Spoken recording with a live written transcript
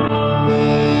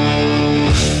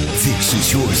This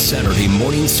is your Saturday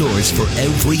morning source for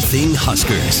everything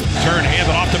Huskers. Turn, hand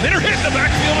it off to Minter, hit in the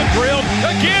backfield and drilled.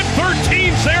 Again,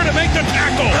 13's there to make the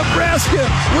tackle. Nebraska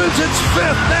wins its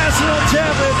 5th national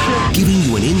championship. Giving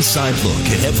you an inside look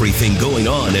at everything going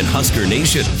on in Husker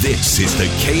Nation. This is the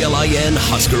KLIN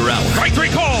Husker Hour. Strike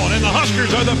 3 called, and the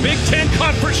Huskers are the Big Ten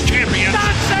Conference champions.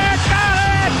 That's it, got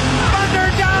it!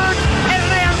 Thunderdog, and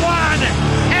then one!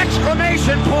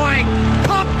 Exclamation point!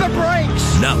 Pump the brakes!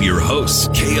 Now your hosts,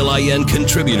 KLIN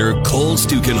contributor Cole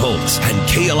Stukenholtz and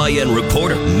KLIN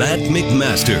reporter Matt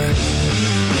McMaster.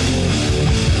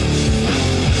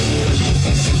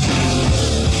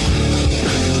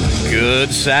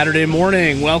 Good Saturday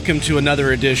morning. Welcome to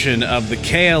another edition of the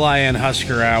KLIN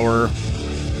Husker Hour.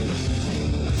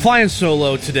 Flying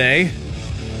solo today.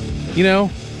 You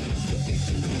know,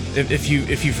 if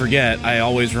you forget, I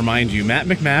always remind you, Matt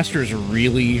McMaster is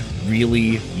really,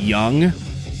 really young.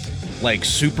 Like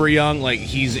super young, like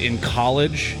he's in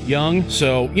college young.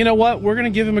 So, you know what? We're going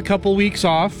to give him a couple weeks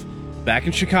off. Back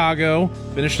in Chicago,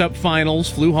 finished up finals,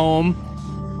 flew home.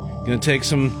 Going to take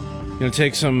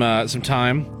some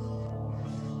time.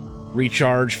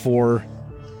 Recharge for,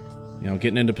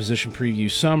 getting into position preview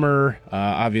summer.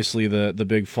 Obviously the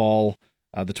big fall,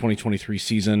 the 2023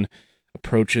 season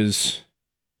approaches.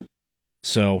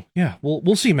 So, yeah,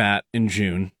 we'll see Matt in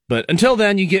June. But until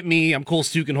then, you get me. I'm Cole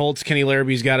Stukenholtz. Kenny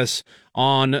Larrabee's got us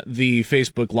on the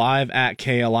Facebook Live at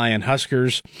KLIN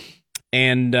Huskers.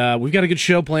 And we've got a good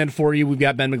show planned for you. We've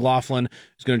got Ben McLaughlin,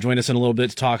 who's going to join us in a little bit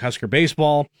to talk Husker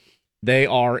baseball. They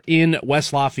are in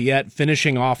West Lafayette,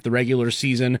 finishing off the regular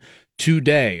season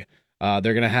today. They're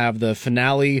going to have the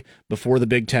finale before the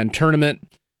Big Ten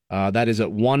tournament. That is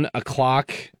at 1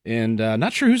 o'clock, and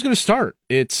not sure who's going to start.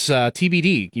 It's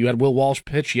TBD. You had Will Walsh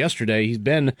pitch yesterday. He's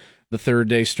been the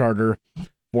third-day starter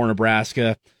for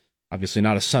Nebraska. Obviously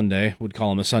not a Sunday. Would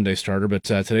call him a Sunday starter, but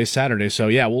today's Saturday. So,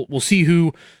 yeah, we'll see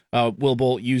who Will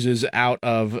Bolt uses out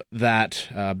of that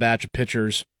batch of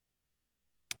pitchers.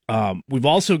 We've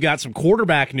also got some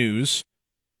quarterback news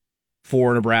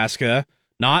for Nebraska.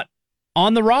 Not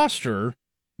on the roster,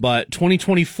 but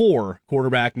 2024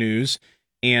 quarterback news.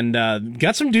 And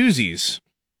got some doozies.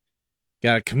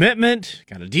 Got a commitment,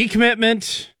 got a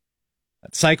decommitment.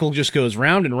 That cycle just goes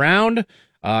round and round.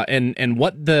 And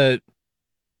what the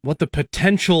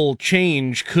potential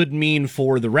change could mean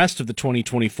for the rest of the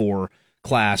 2024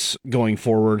 class going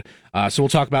forward. So we'll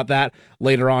talk about that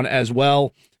later on as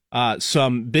well.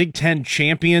 Some Big Ten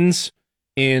champions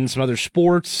in some other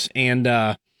sports. And,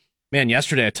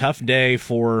 yesterday, a tough day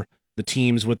for the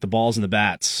teams with the balls and the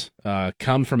bats.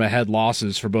 Come from ahead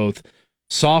losses for both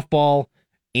softball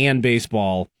and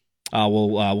baseball.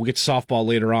 We'll get to softball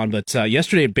later on, but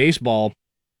yesterday at baseball,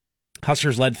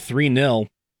 Huskers led 3-0.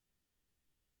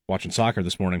 Watching soccer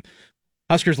this morning.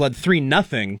 Huskers led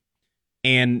 3-0,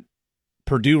 and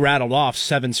Purdue rattled off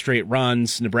 7 straight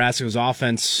runs. Nebraska's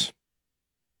offense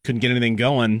couldn't get anything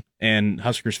going, and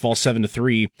Huskers fall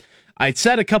 7-3. I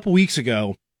said a couple weeks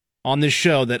ago on this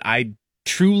show that I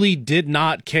truly did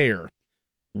not care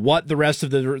what the rest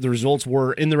of the results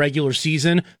were in the regular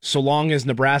season, so long as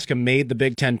Nebraska made the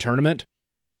Big Ten tournament.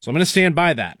 So I'm going to stand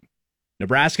by that.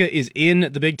 Nebraska is in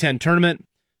the Big Ten tournament.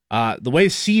 The way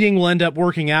seeding will end up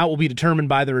working out will be determined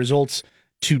by the results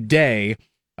today.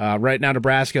 Right now,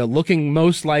 Nebraska looking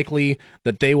most likely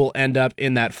that they will end up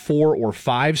in that 4 or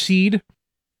 5 seed.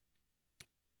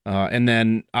 And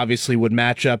then obviously would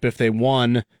match up if they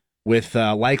won with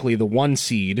likely the 1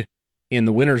 seed in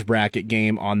the winner's bracket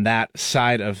game on that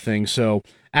side of things. So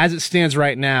as it stands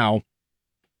right now,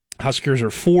 Huskers are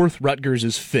 4th, Rutgers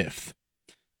is 5th.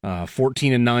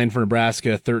 14-9 for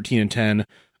Nebraska, 13-10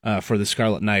 for the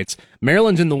Scarlet Knights.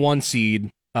 Maryland's in the 1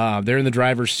 seed. They're in the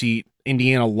driver's seat.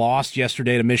 Indiana lost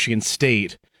yesterday to Michigan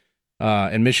State,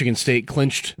 and Michigan State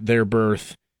clinched their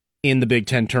berth in the Big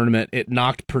Ten tournament. It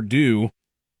knocked Purdue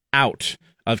out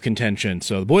of contention.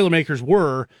 So the Boilermakers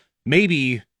were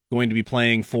maybe going to be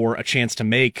playing for a chance to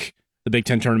make the Big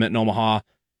Ten tournament in Omaha.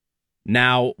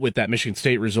 Now, with that Michigan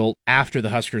State result, after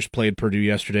the Huskers played Purdue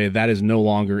yesterday, that is no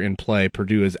longer in play.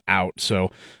 Purdue is out. So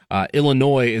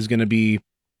Illinois is going to be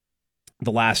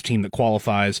the last team that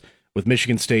qualifies, with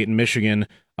Michigan State and Michigan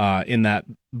in that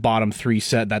bottom 3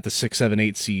 set, that the 6, 7,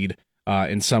 8 seed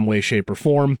in some way, shape, or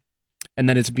form. And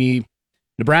then it's be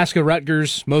Nebraska,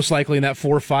 Rutgers, most likely in that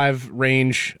 4-5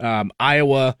 range.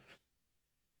 Iowa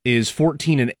is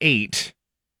 14-8,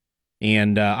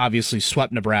 and obviously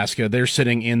swept Nebraska. They're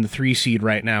sitting in the 3 seed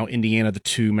right now. Indiana the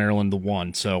 2, Maryland the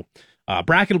 1. So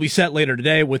bracket will be set later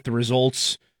today with the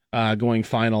results going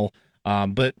final.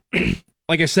 But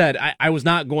like I said, I was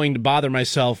not going to bother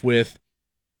myself with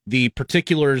the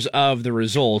particulars of the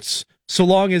results so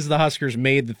long as the Huskers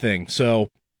made the thing. So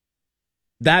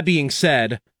that being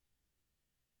said,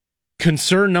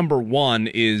 concern number one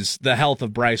is the health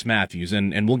of Bryce Matthews,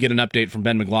 and we'll get an update from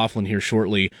Ben McLaughlin here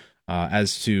shortly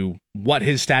as to what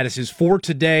his status is for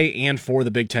today and for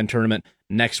the Big Ten tournament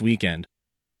next weekend.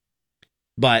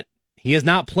 But he has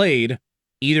not played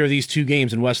either of these two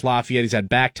games in West Lafayette. He's had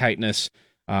back tightness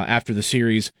after the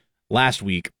series last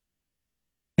week.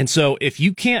 And so if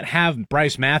you can't have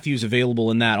Bryce Matthews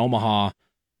available in that Omaha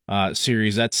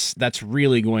series, that's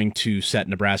really going to set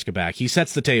Nebraska back. He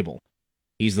sets the table.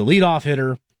 He's the leadoff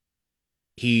hitter.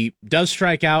 He does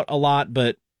strike out a lot,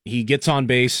 but he gets on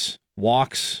base,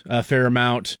 walks a fair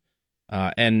amount,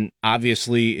 and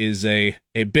obviously is a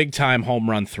big-time home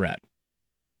run threat.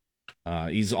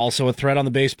 He's also a threat on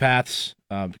the base paths.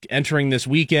 Entering this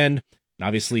weekend,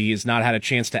 obviously he has not had a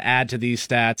chance to add to these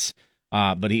stats,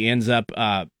 but he ends up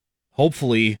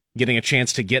hopefully getting a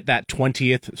chance to get that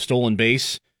 20th stolen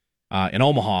base in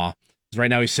Omaha. Right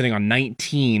now he's sitting on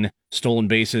 19 stolen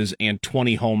bases and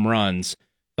 20 home runs.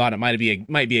 Thought it might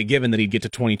be a given that he'd get to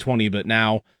 2020, but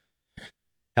now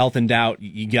health in doubt,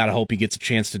 you got to hope he gets a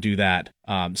chance to do that.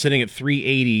 Sitting at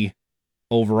 380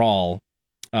 overall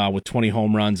with 20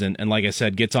 home runs, and like I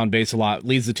said, gets on base a lot,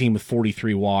 leads the team with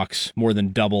 43 walks,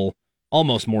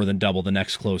 almost more than double the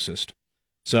next closest.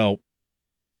 So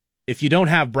if you don't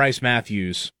have Bryce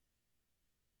Matthews,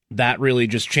 that really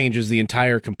just changes the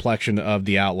entire complexion of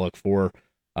the outlook for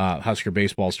Husker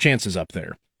baseball's chances up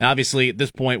there. Now, obviously, at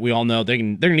this point, we all know they're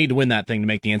going to need to win that thing to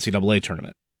make the NCAA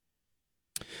tournament.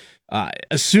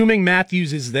 Assuming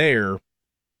Matthews is there,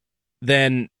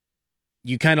 then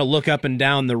you kind of look up and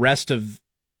down the rest of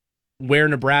where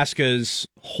Nebraska's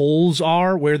holes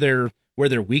are, where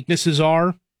their weaknesses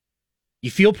are.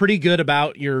 You feel pretty good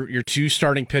about your two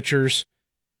starting pitchers,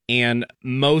 and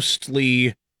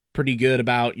mostly pretty good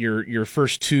about your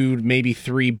first two, maybe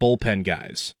three bullpen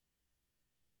guys.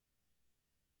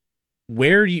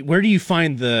 Where do you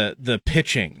find the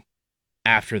pitching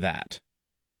after that?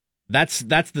 That's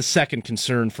the second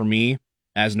concern for me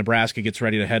as Nebraska gets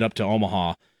ready to head up to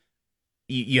Omaha.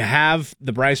 You have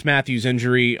the Bryce Matthews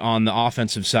injury on the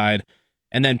offensive side,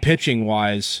 and then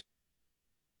pitching-wise,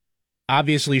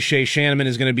 obviously Shea Shanneman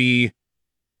is going to be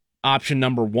option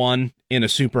number one in a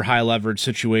super high-leverage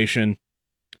situation.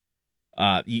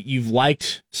 You've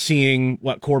liked seeing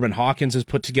what Corbin Hawkins has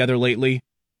put together lately.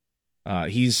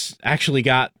 He's actually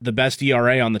got the best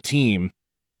ERA on the team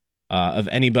of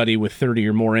anybody with 30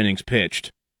 or more innings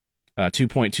pitched.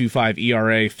 2.25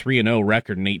 ERA, 3-0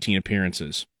 record in 18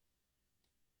 appearances.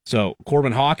 So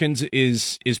Corbin Hawkins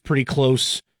is pretty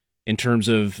close in terms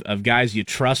of guys you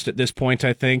trust at this point,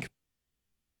 I think.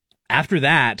 After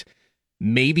that,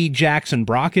 maybe Jackson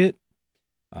Brockett,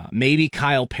 maybe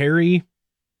Kyle Perry,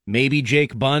 maybe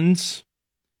Jake Buns.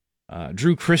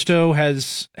 Drew Christo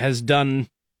has done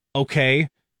okay.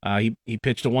 He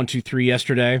pitched a 1-2-3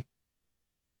 yesterday.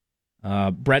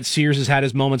 Brett Sears has had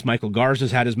his moments. Michael Garza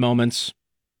has had his moments.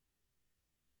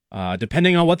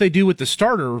 Depending on what they do with the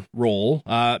starter role,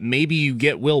 maybe you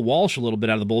get Will Walsh a little bit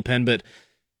out of the bullpen, but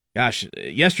gosh,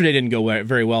 yesterday didn't go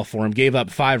very well for him. Gave up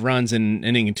 5 runs in an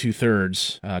inning and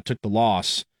 2/3, took the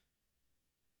loss.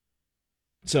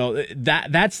 So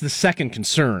that's the second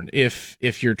concern. If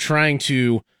you're trying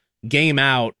to game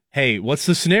out, hey, what's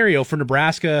the scenario for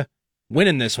Nebraska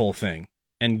winning this whole thing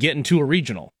and getting to a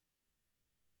regional?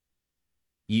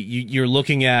 You're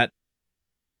looking at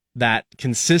that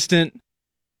consistent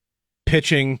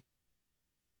pitching,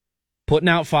 putting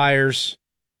out fires,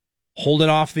 holding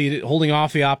off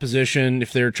the opposition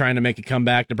if they're trying to make a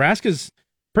comeback. Nebraska's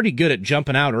pretty good at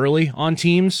jumping out early on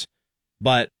teams,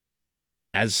 but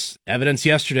as evidenced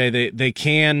yesterday, they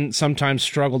can sometimes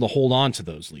struggle to hold on to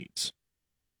those leads.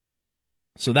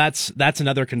 So that's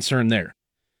another concern there.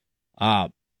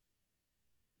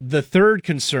 The third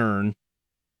concern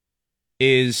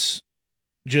is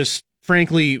just,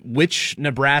 frankly, which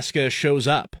Nebraska shows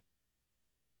up.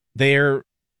 There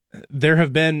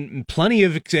have been plenty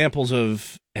of examples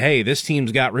of, hey, this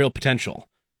team's got real potential.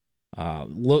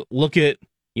 Look at,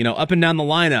 up and down the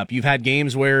lineup. You've had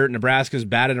games where Nebraska's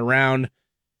batted around a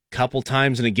couple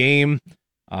times in a game.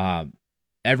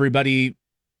 Everybody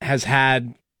has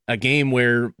had a game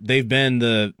where they've been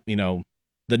the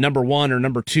number one or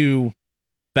number two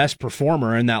best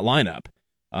performer in that lineup.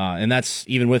 And that's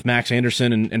even with Max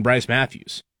Anderson and Bryce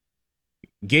Matthews.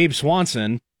 Gabe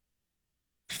Swanson,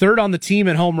 third on the team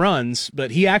in home runs,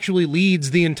 but he actually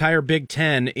leads the entire Big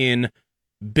Ten in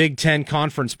Big Ten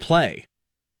conference play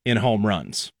in home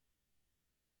runs.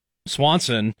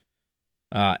 Swanson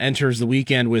enters the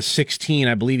weekend with 16.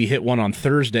 I believe he hit one on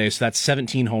Thursday, so that's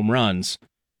 17 home runs.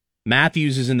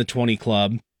 Matthews is in the 20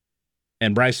 club,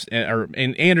 and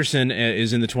Anderson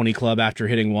is in the 20 club after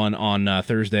hitting one on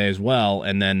Thursday as well.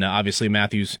 And then obviously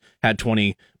Matthews had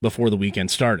 20 before the weekend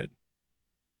started.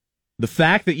 The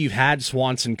fact that you've had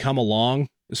Swanson come along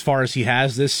as far as he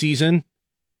has this season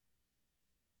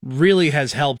really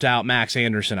has helped out Max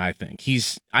Anderson, I think.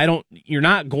 You're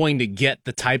not going to get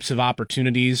the types of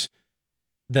opportunities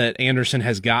that Anderson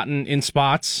has gotten in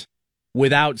spots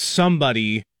without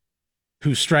somebody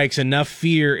who strikes enough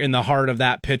fear in the heart of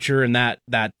that pitcher and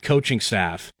that coaching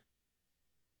staff.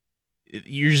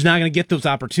 You're just not going to get those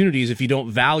opportunities if you don't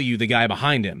value the guy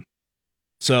behind him.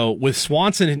 So with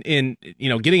Swanson in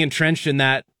getting entrenched in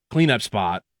that cleanup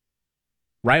spot,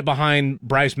 right behind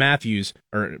Bryce Matthews,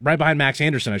 or right behind Max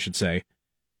Anderson, I should say,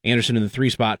 Anderson in the 3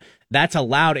 spot, that's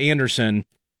allowed Anderson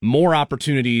more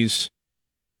opportunities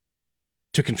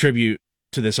to contribute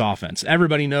to this offense.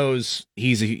 Everybody knows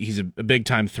he's a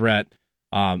big-time threat,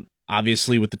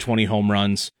 obviously with the 20 home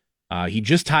runs. He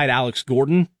just tied Alex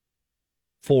Gordon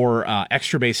for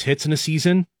extra base hits in a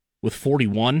season with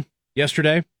 41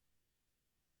 yesterday,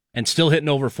 and still hitting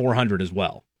over 400 as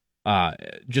well.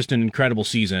 Just an incredible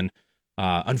season.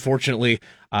 Unfortunately,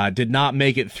 did not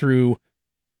make it through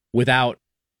without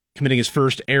committing his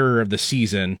first error of the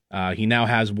season. He now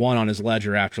has 1 on his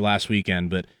ledger after last weekend,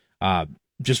 but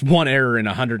just 1 error in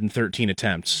 113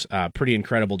 attempts. Pretty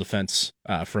incredible defense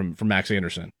from Max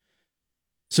Anderson.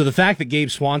 So the fact that Gabe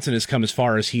Swanson has come as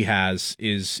far as he has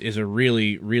is a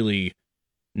really, really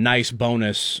nice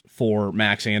bonus for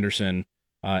Max Anderson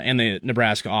and the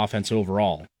Nebraska offense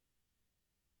overall.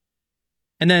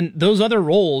 And then those other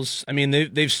roles, I mean,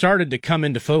 they've started to come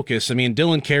into focus. I mean,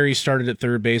 Dylan Carey started at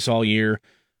third base all year.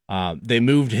 They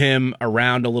moved him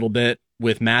around a little bit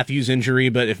with Matthews' injury,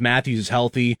 but if Matthews is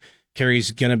healthy,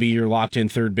 Carey's going to be your locked-in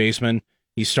third baseman.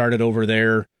 He started over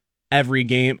there every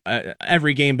game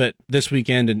but this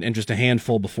weekend and just a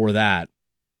handful before that.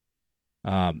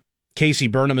 Casey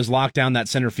Burnham has locked down that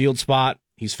center field spot.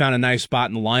 He's found a nice spot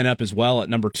in the lineup as well at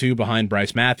number 2 behind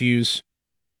Bryce Matthews.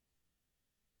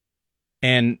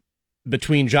 And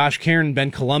between Josh Caron and Ben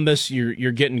Columbus,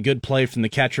 you're getting good play from the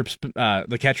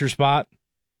catcher spot.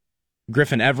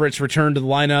 Griffin Everett's return to the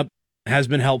lineup has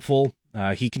been helpful.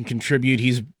 He can contribute.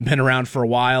 He's been around for a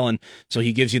while, and so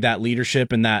he gives you that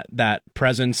leadership and that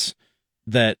presence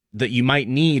that you might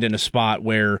need in a spot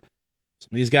where some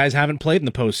of these guys haven't played in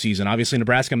the postseason. Obviously,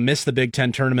 Nebraska missed the Big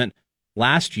Ten tournament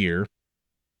last year,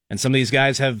 and some of these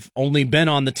guys have only been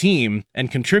on the team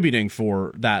and contributing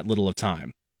for that little of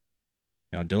time.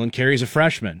 Dylan Carey's a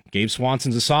freshman. Gabe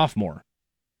Swanson's a sophomore.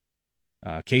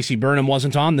 Casey Burnham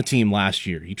wasn't on the team last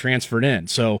year. He transferred in.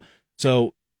 So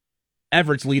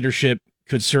Everett's leadership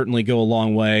could certainly go a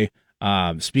long way.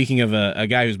 Speaking of a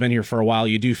guy who's been here for a while,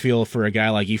 you do feel for a guy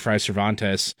like Efrain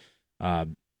Cervantes,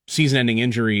 season-ending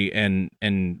injury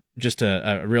and just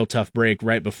a real tough break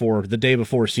the day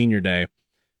before senior day.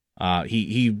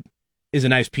 He is a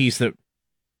nice piece that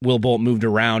Will Bolt moved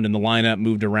around in the lineup,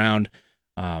 moved around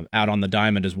out on the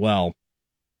diamond as well.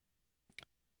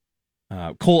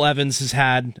 Cole Evans has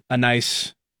had a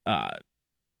nice,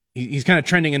 he's kind of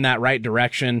trending in that right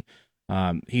direction.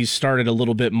 He's started a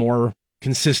little bit more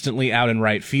consistently out in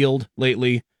right field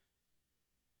lately.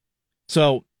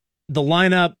 So the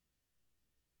lineup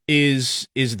is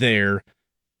there.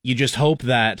 You just hope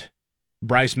that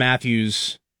Bryce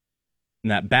Matthews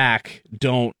and that back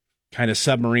don't kind of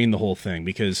submarine the whole thing,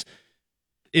 because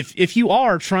if you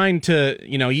are trying to,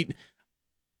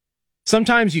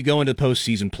 sometimes you go into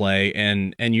postseason play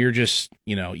and you're just,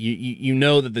 you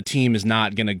know that the team is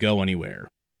not going to go anywhere.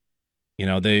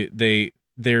 They're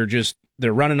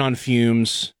running on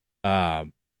fumes.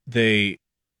 They're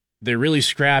really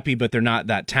scrappy, but they're not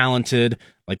that talented.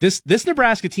 Like this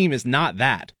Nebraska team is not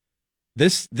that.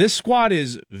 This squad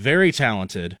is very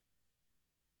talented.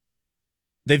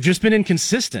 They've just been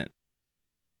inconsistent.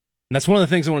 And that's one of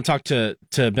the things I want to talk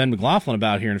to Ben McLaughlin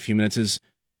about here in a few minutes is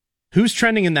who's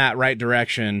trending in that right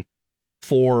direction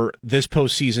for this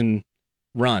postseason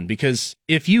run. Because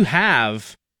if you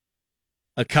have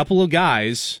a couple of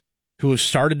guys who have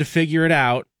started to figure it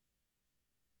out,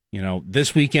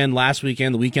 this weekend, last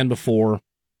weekend, the weekend before,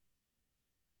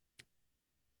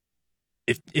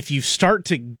 if you start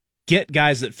to get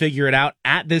guys that figure it out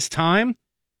at this time,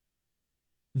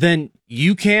 then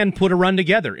you can put a run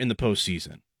together in the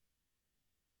postseason.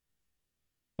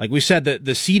 Like we said,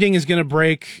 the seeding is going to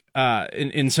break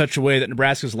in such a way that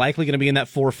Nebraska is likely going to be in that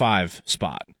 4-5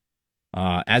 spot.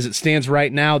 As it stands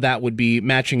right now, that would be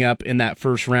matching up in that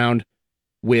first round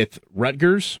with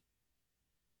Rutgers.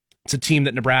 It's a team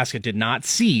that Nebraska did not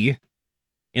see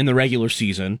in the regular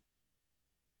season.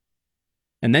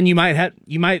 and then you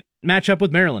might match up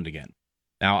with Maryland again.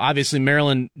 Now, obviously,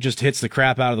 Maryland just hits the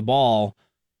crap out of the ball,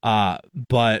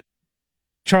 but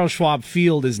Charles Schwab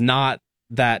Field is not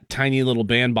that tiny little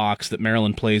bandbox that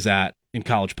Maryland plays at in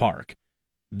College Park.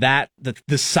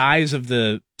 The size of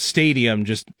the stadium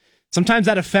sometimes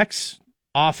that affects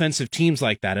offensive teams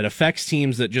like that. It affects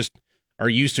teams that just are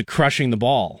used to crushing the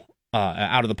ball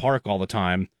out of the park all the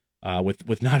time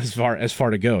with not as far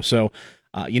to go. So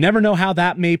you never know how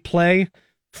that may play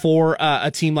for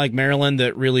a team like Maryland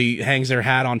that really hangs their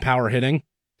hat on power hitting.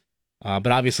 But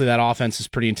obviously that offense is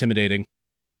pretty intimidating.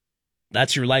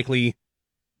 That's your likely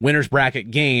winner's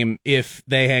bracket game if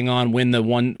they hang on, win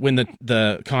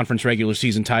the conference regular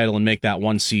season title and make that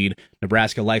 1 seed.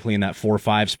 Nebraska likely in that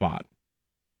 4-5 spot.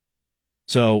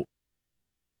 So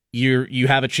you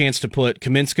have a chance to put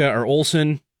Kaminska or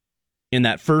Olsen in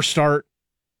that first start,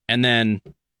 and then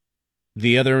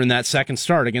the other in that second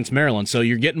start against Maryland. So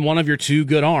you're getting one of your 2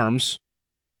 good arms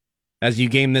as you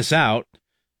game this out.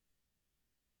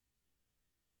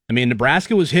 I mean,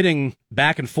 Nebraska was hitting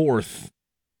back and forth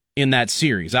in that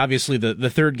series. Obviously, the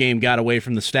third game got away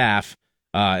from the staff,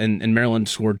 and Maryland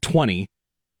scored 20.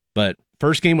 But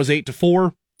first game was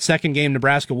 8-4. Second game,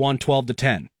 Nebraska won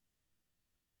 12-10.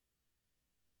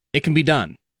 It can be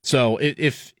done. So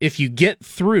if you get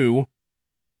through,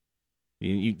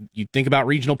 you think about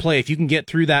regional play. If you can get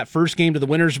through that first game to the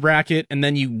winner's bracket and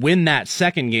then you win that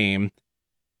second game,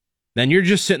 then you're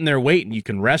just sitting there waiting. You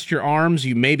can rest your arms.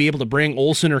 You may be able to bring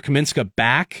Olsen or Kaminska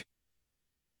back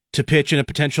to pitch in a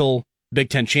potential Big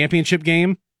Ten championship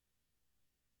game.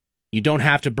 You don't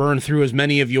have to burn through as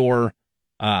many of your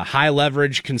high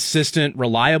leverage, consistent,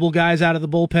 reliable guys out of the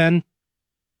bullpen.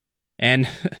 And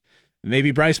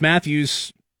maybe Bryce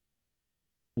Matthews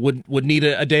would need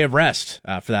a day of rest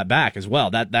for that back as well.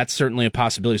 That's certainly a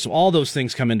possibility. So all those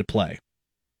things come into play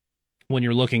when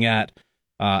you're looking at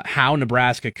how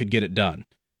Nebraska could get it done.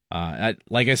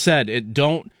 Like I said,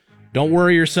 don't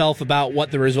worry yourself about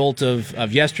what the result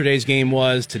of yesterday's game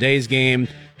was, today's game.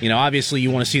 Obviously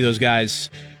you want to see those guys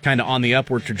kind of on the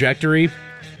upward trajectory,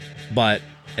 but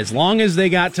as long as they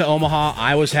got to Omaha,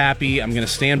 I was happy. I'm going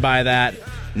to stand by that.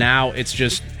 Now it's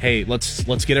just, hey, let's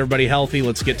get everybody healthy.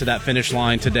 Let's get to that finish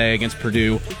line today against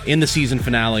Purdue in the season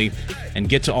finale and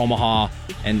get to Omaha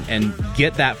and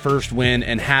get that first win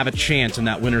and have a chance in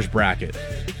that winner's bracket.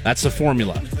 That's the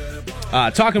formula.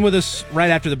 Talking with us right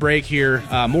after the break here,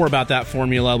 more about that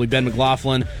formula. We've Ben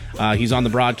McLaughlin. He's on the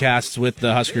broadcasts with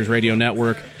the Huskers Radio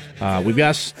Network. We've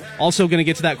got also going to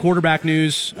get to that quarterback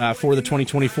news for the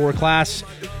 2024 class.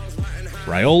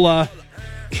 Raiola,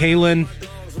 Kaelin,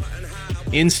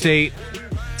 in-state.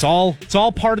 It's all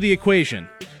part of the equation.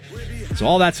 So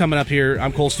all that's coming up here.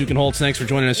 I'm Cole Stukenholtz. Thanks for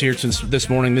joining us here since this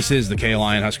morning. This is the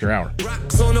KLIN Husker Hour.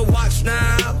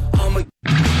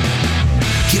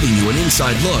 Giving you an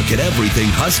inside look at everything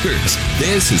Huskers.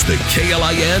 This is the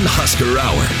KLIN Husker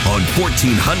Hour on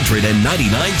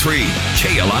 1499.3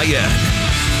 KLIN.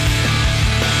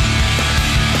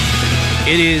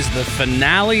 It is the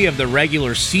finale of the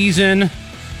regular season.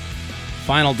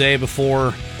 Final day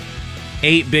before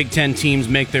 8 Big Ten teams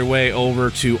make their way over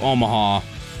to Omaha.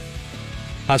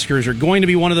 Huskers are going to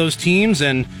be one of those teams,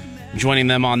 and joining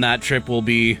them on that trip will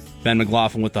be Ben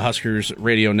McLaughlin with the Huskers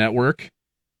Radio Network.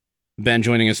 Ben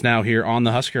joining us now here on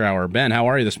the Husker Hour. Ben, how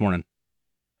are you this morning?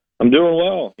 I'm doing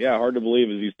well. Yeah, hard to believe,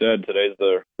 as you said, today's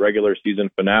the regular season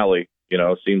finale.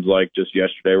 Seems like just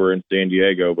yesterday we're in San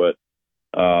Diego, but,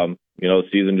 the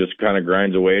season just kind of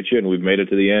grinds away at you, and we've made it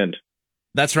to the end.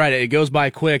 That's right. It goes by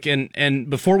quick. And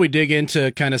before we dig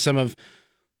into kind of some of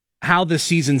how the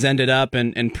season's ended up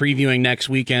and previewing next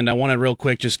weekend, I want to real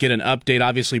quick just get an update.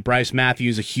 Obviously, Bryce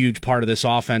Matthews, a huge part of this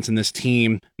offense and this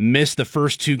team, missed the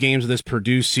first 2 games of this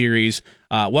Purdue series.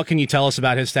 What can you tell us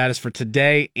about his status for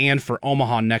today and for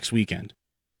Omaha next weekend?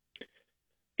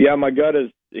 Yeah, my gut is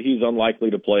he's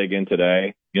unlikely to play again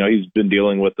today. He's been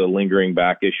dealing with a lingering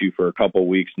back issue for a couple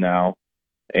weeks now.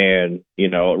 And,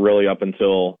 really up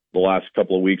until the last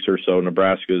couple of weeks or so,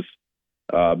 Nebraska's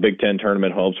Big Ten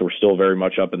tournament hopes were still very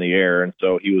much up in the air. And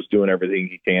so he was doing everything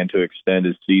he can to extend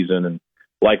his season and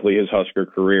likely his Husker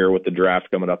career with the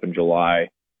draft coming up in July.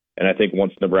 And I think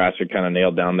once Nebraska kind of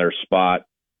nailed down their spot,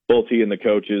 both he and the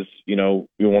coaches, we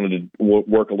wanted to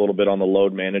work a little bit on the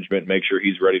load management, make sure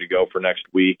he's ready to go for next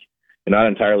week. And not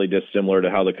entirely dissimilar to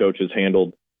how the coaches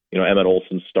handled, Emmett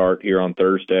Olsen's start here on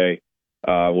Thursday.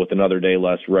 With another day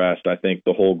less rest. I think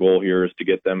the whole goal here is to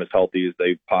get them as healthy as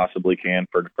they possibly can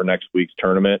for next week's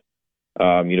tournament.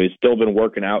 He's still been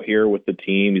working out here with the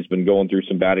team. He's been going through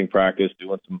some batting practice,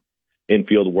 doing some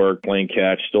infield work, playing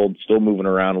catch, still moving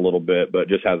around a little bit, but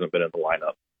just hasn't been in the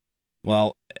lineup.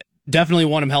 Well, Definitely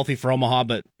want him healthy for Omaha,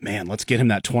 but man, let's get him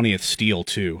that 20th steal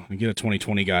too. Get a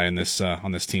 2020 guy in this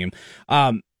on this team.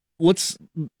 Let's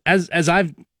as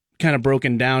I've kind of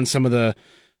broken down some of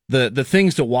the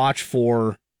things to watch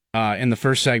for in the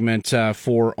first segment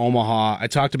for Omaha. I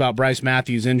talked about Bryce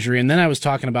Matthews' injury, and then I was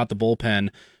talking about the bullpen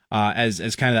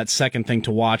as kind of that second thing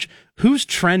to watch. Who's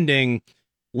trending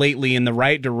lately in the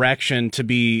right direction to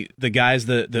be the guys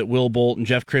that Will Bolt and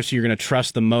Jeff Christie are going to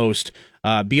trust the most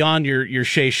beyond your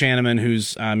Shea Shanneman,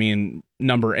 who's,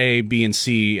 number A, B, and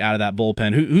C out of that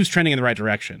bullpen? Who's trending in the right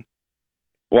direction?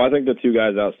 Well, I think the two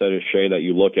guys outside of Shea that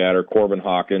you look at are Corbin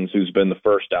Hawkins, who's been the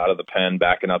first out of the pen,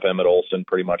 backing up Emmett Olson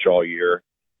pretty much all year.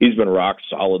 He's been rock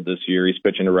solid this year. He's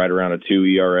pitching to right around a 2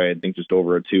 ERA, I think just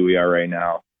over a 2 ERA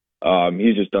now.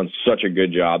 He's just done such a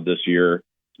good job this year.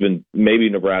 He's been maybe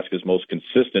Nebraska's most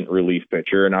consistent relief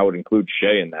pitcher, and I would include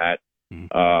Shea in that.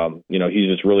 He's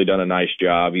just really done a nice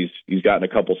job. He's gotten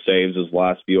a couple saves his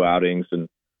last few outings, and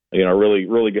really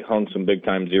hung some big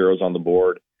time zeros on the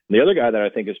board. And the other guy that I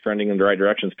think is trending in the right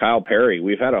direction is Kyle Perry.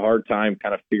 We've had a hard time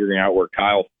kind of figuring out where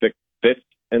Kyle fits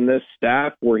in this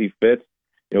staff, where he fits.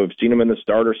 We've seen him in the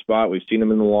starter spot. We've seen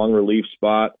him in the long relief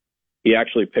spot. He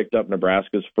actually picked up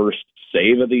Nebraska's first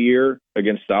save of the year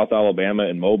against South Alabama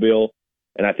in Mobile.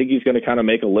 And I think he's going to kind of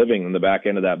make a living in the back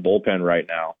end of that bullpen right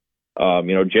now.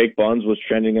 Jake Buns was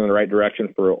trending in the right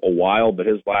direction for a while, but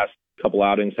his last couple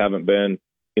outings haven't been,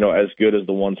 as good as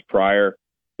the ones prior.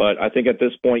 But I think at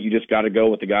this point, you just got to go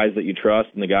with the guys that you trust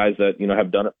and the guys that,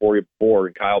 have done it for you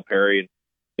before. Kyle Perry,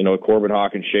 Corbin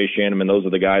Hawkins, Shea Shanneman, those are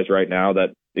the guys right now that,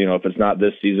 if it's not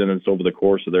this season, it's over the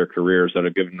course of their careers that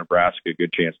have given Nebraska a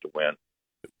good chance to win.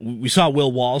 We saw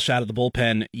Will Walsh out of the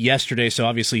bullpen yesterday, so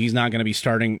obviously he's not going to be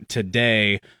starting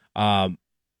today.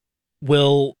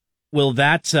 Will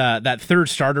that third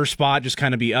starter spot just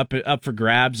kind of be up for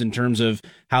grabs in terms of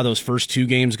how those first two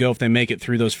games go? If they make it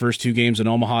through those first two games in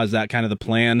Omaha, is that kind of the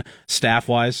plan staff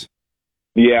wise?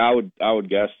 Yeah, I would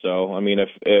guess so. I mean,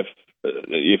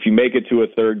 if you make it to a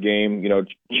third game,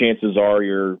 chances are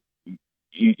you're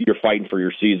fighting for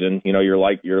your season.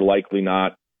 You're likely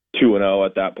not 2-0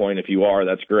 at that point. If you are,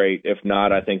 that's great. If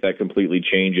not, I think that completely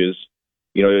changes.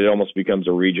 It almost becomes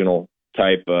a regional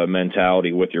type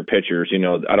mentality with your pitchers.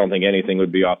 I don't think anything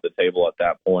would be off the table at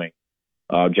that point.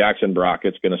 Jackson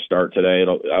Brockett's going to start today.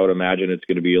 I would imagine it's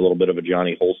going to be a little bit of a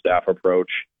Johnny Holstaff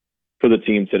approach for the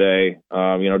team today.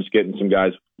 Just getting some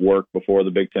guys work before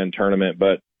the Big Ten tournament.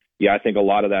 But yeah, I think a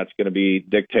lot of that's going to be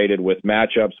dictated with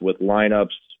matchups, with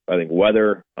lineups. I think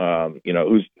weather,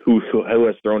 who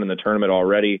has thrown in the tournament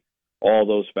already. All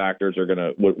those factors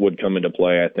are would come into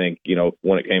play. I think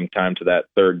when it came time to that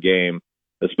third game,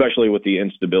 especially with the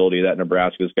instability that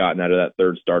Nebraska's gotten out of that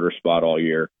third starter spot all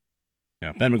year.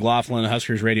 Yeah, Ben McLaughlin,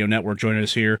 Huskers Radio Network, joining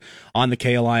us here on the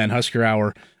KLI and Husker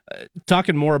Hour.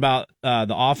 Talking more about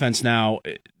the offense now,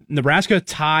 Nebraska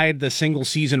tied the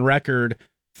single-season record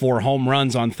for home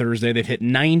runs on Thursday. They've hit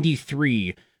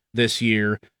 93 this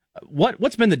year.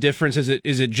 What's been the difference?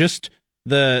 Is it just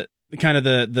the kind of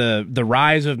the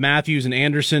rise of Matthews and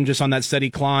Anderson just on that steady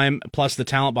climb, plus the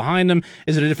talent behind them?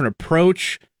 Is it a different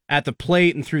approach at the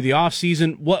plate and through the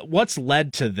offseason? What's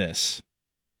led to this?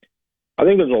 I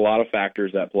think there's a lot of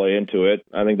factors that play into it.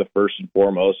 I think the first and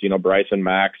foremost, Bryce and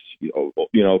Max,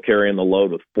 carrying the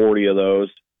load with 40 of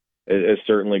those is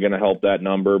certainly going to help that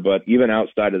number. But even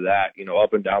outside of that,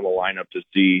 up and down the lineup to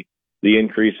see the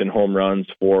increase in home runs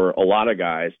for a lot of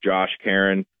guys, Josh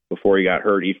Caron before he got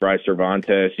hurt, Efrain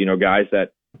Cervantes, guys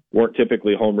that weren't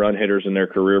typically home run hitters in their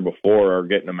career before are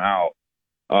getting them out.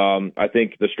 I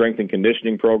think the strength and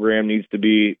conditioning program needs to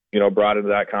be, brought into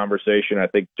that conversation. I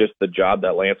think just the job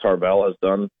that Lance Harvell has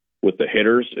done with the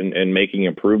hitters and making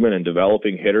improvement and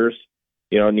developing hitters,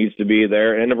 needs to be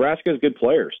there. And Nebraska has good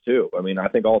players too. I mean, I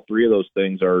think all three of those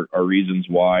things are reasons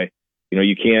why,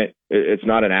 you can't, it's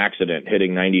not an accident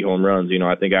hitting 90 home runs.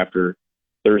 I think after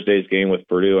Thursday's game with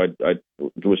Purdue, I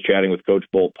was chatting with Coach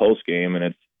Bolt post game,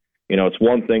 and it's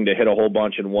one thing to hit a whole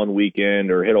bunch in one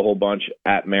weekend or hit a whole bunch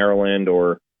at Maryland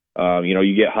or,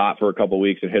 you get hot for a couple of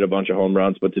weeks and hit a bunch of home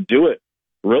runs. But to do it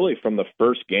really from the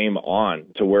first game on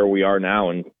to where we are now,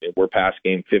 and we're past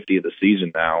game 50 of the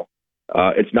season now,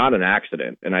 it's not an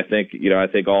accident. And I think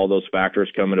all those factors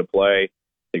come into play.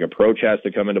 I think approach has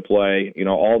to come into play.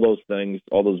 All those things,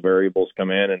 all those variables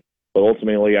come in. But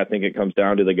ultimately, I think it comes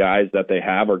down to the guys that they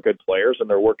have are good players and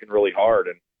they're working really hard.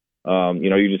 And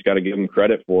you just got to give them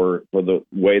credit for the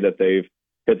way that they've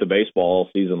hit the baseball all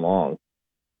season long.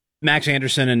 Max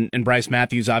Anderson and Bryce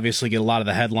Matthews obviously get a lot of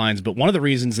the headlines, but one of the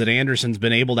reasons that Anderson's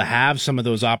been able to have some of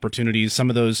those opportunities, some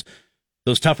of those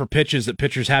tougher pitches that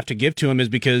pitchers have to give to him is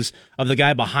because of the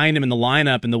guy behind him in the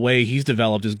lineup and the way he's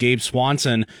developed is Gabe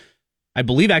Swanson. I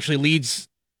believe actually leads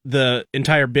the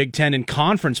entire Big Ten in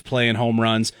conference play in home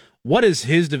runs. What has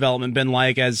his development been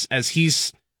like as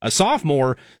he's a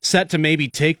sophomore, set to maybe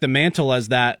take the mantle as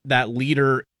that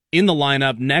leader in the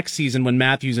lineup next season when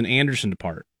Matthews and Anderson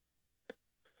depart?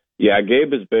 Yeah,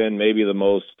 Gabe has been maybe the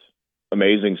most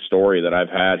amazing story that I've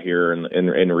had here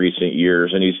in recent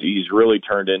years, and he's really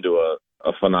turned into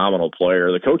a phenomenal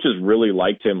player. The coaches really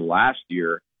liked him last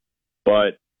year,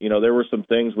 but there were some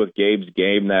things with Gabe's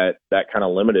game that kind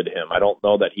of limited him. I don't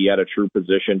know that he had a true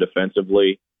position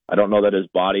defensively. I don't know that his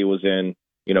body was in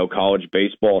college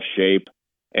baseball shape.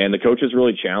 And the coaches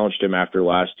really challenged him after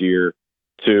last year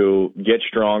to get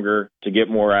stronger, to get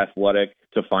more athletic,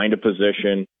 to find a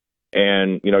position,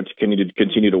 and to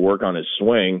continue to work on his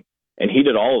swing. And he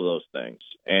did all of those things.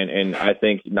 And I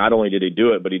think not only did he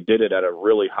do it, but he did it at a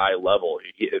really high level.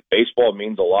 Baseball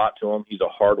means a lot to him. He's a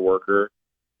hard worker,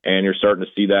 and you're starting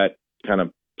to see that kind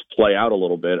of play out a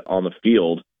little bit on the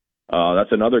field.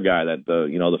 That's another guy that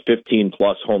the 15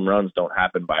 plus home runs don't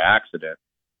happen by accident.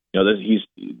 He's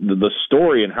the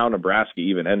story and how Nebraska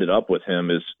even ended up with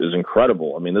him is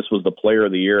incredible. I mean, this was the player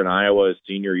of the year in Iowa his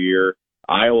senior year.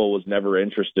 Iowa was never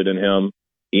interested in him.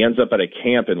 He ends up at a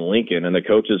camp in Lincoln, and the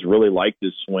coaches really liked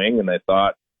his swing, and they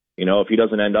thought, if he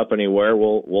doesn't end up anywhere,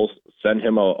 we'll send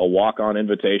him a walk-on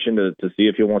invitation to see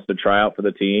if he wants to try out for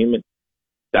the team. And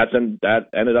that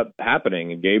ended up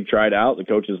happening. And Gabe tried out. The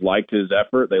coaches liked his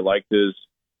effort. They liked his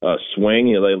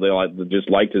swing. They just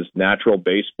liked his natural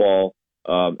baseball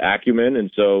acumen,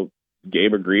 and so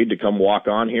Gabe agreed to come walk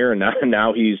on here, and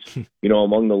now he's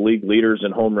among the league leaders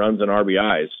in home runs and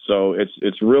RBIs. So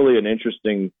it's really an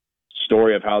interesting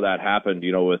story of how that happened.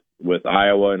 With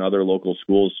Iowa and other local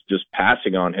schools just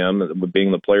passing on him,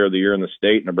 being the player of the year in the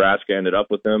state. Nebraska ended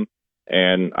up with him,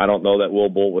 and I don't know that Will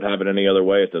Bolt would have it any other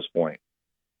way at this point.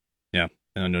 Yeah,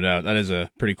 no doubt. That is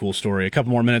a pretty cool story. A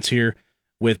couple more minutes here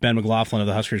with Ben McLaughlin of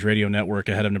the Huskers Radio Network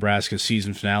ahead of Nebraska's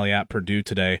season finale at Purdue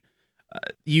today.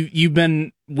 You've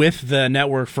been with the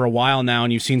network for a while now,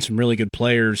 and you've seen some really good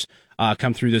players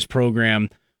come through this program.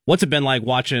 What's it been like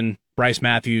watching Bryce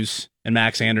Matthews and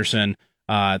Max Anderson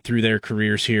through their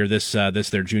careers here, this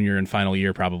their junior and final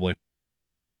year probably?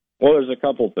 Well, there's a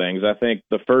couple things. I think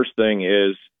the first thing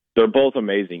is they're both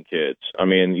amazing kids. I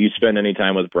mean, you spend any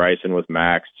time with Bryce and with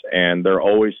Max, and they're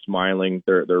always smiling.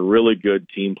 They're really good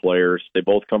team players. They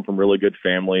both come from really good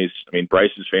families. I mean,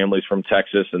 Bryce's family's from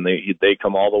Texas, and they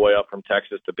come all the way up from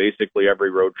Texas to basically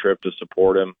every road trip to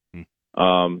support him.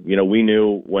 We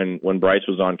knew when Bryce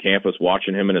was on campus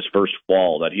watching him in his first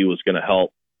fall that he was going to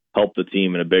help the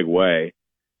team in a big way.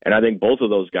 And I think both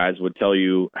of those guys would tell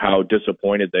you how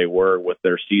disappointed they were with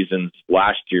their seasons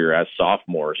last year as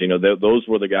sophomores. Those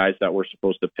were the guys that were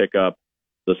supposed to pick up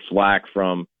the slack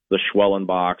from the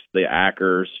Schwellenbachs, the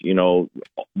Ackers,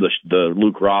 the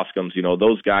Luke Roskams,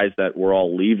 those guys that were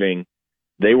all leaving.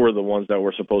 They were the ones that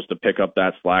were supposed to pick up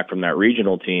that slack from that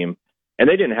regional team. And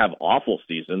they didn't have awful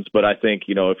seasons, but I think,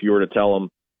 if you were to tell them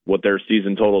what their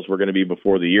season totals were going to be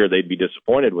before the year, they'd be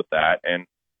disappointed with that. And,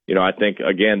 I think,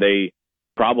 again, they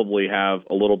probably have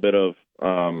a little bit of,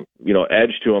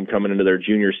 edge to them coming into their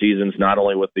junior seasons, not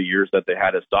only with the years that they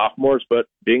had as sophomores, but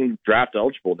being draft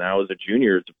eligible now as a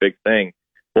junior is a big thing.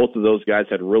 Both of those guys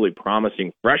had really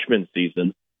promising freshman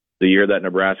seasons the year that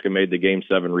Nebraska made the Game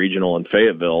 7 regional in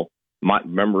Fayetteville.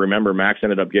 Remember, Max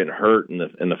ended up getting hurt in the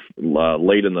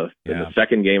late in the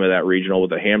second game of that regional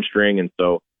with a hamstring, and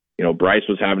so Bryce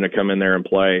was having to come in there and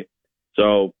play.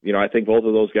 So I think both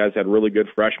of those guys had really good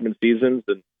freshman seasons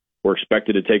and were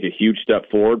expected to take a huge step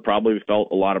forward. Probably felt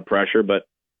a lot of pressure, but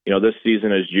this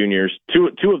season as juniors,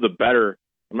 two of the better.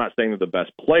 I'm not saying they're the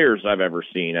best players I've ever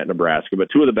seen at Nebraska, but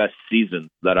two of the best seasons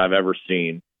that I've ever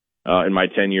seen in my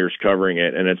 10 years covering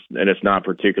it, and it's not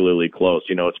particularly close.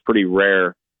 It's pretty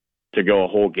rare to go a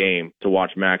whole game to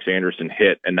watch Max Anderson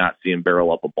hit and not see him barrel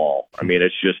up a ball. I mean,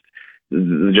 it's just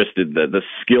the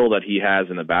skill that he has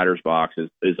in the batter's box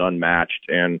is unmatched.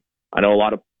 And I know a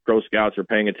lot of pro scouts are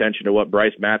paying attention to what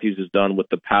Bryce Matthews has done with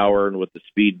the power and with the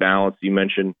speed balance. You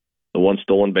mentioned the one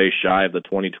stolen base shy of the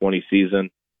 2020 season.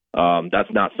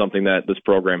 That's not something that this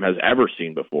program has ever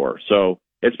seen before. So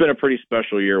it's been a pretty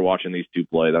special year watching these two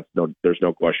play. There's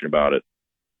no question about it.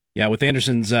 Yeah, with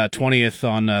Anderson's 20th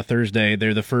on Thursday,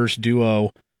 they're the first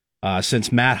duo since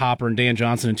Matt Hopper and Dan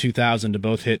Johnson in 2000 to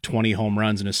both hit 20 home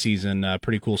runs in a season.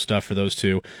 Pretty cool stuff for those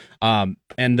two. And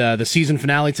the season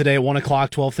finale today at 1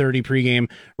 o'clock, 12:30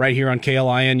 pregame right here on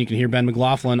KLIN. You can hear Ben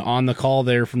McLaughlin on the call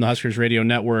there from the Huskers Radio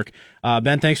Network.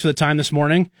 Ben, thanks for the time this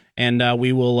morning, and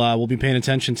we'll be paying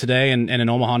attention today and in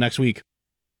Omaha next week.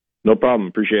 No problem.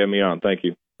 Appreciate having me on. Thank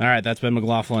you. All right, that's Ben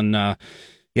McLaughlin,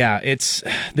 Yeah, it's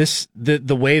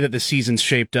the way that the season's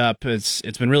shaped up. It's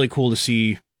been really cool to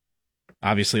see,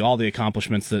 obviously, all the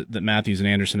accomplishments that Matthews and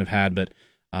Anderson have had, but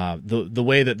the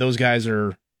way that those guys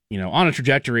are, on a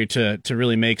trajectory to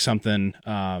really make something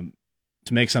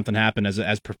happen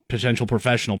as potential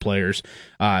professional players,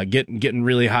 getting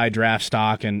really high draft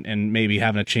stock and maybe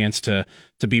having a chance to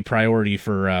be priority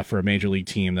for a major league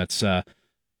team. That's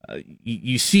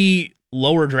you see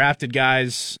lower drafted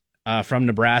guys from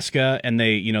Nebraska, and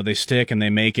they stick and they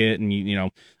make it,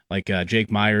 and like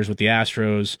Jake Myers with the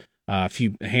Astros, a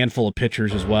handful of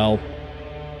pitchers as well.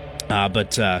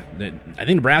 But I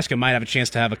think Nebraska might have a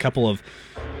chance to have a couple of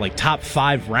like top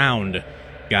 5 round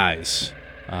guys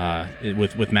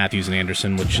with Matthews and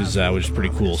Anderson, which is pretty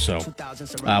cool. So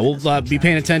we'll be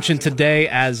paying attention today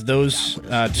as those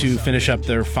two finish up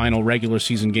their final regular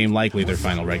season game, likely their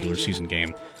final regular season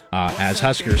game as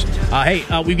Huskers.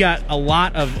 We've got a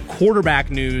lot of quarterback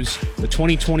news. The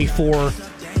 2024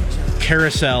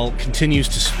 carousel continues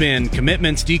to spin.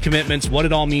 Commitments, decommitments, what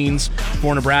it all means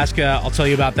for Nebraska. I'll tell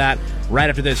you about that right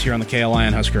after this here on the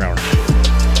KLIN Husker Hour.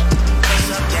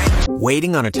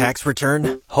 Waiting on a tax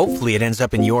return? Hopefully it ends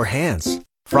up in your hands.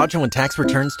 Fraudulent tax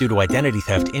returns due to identity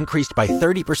theft increased by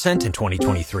 30% in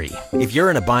 2023. If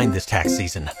you're in a bind this tax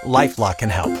season, LifeLock can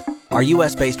help. Our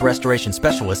U.S.-based restoration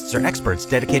specialists are experts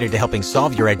dedicated to helping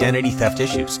solve your identity theft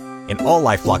issues. And all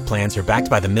LifeLock plans are backed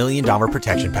by the $1 Million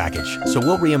Protection Package. So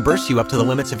we'll reimburse you up to the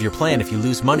limits of your plan if you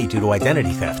lose money due to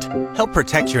identity theft. Help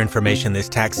protect your information this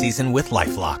tax season with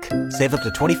LifeLock. Save up to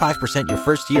 25% your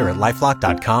first year at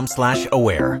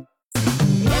LifeLock.com/aware.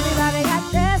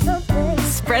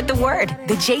 Spread the word.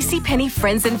 The JCPenney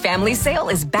Friends and Family Sale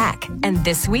is back. And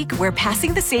this week, we're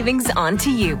passing the savings on to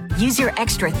you. Use your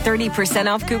extra 30%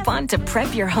 off coupon to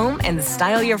prep your home and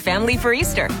style your family for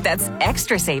Easter. That's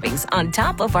extra savings on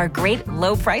top of our great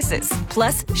low prices.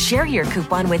 Plus, share your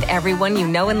coupon with everyone you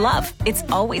know and love. It's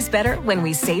always better when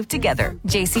we save together.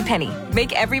 JCPenney.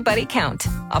 Make everybody count.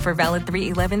 Offer valid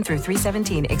 3/11 through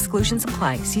 3/17. Exclusions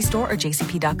apply. See store or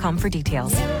jcp.com for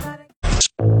details.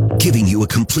 Giving you a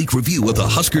complete review of the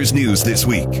Huskers news this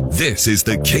week. This is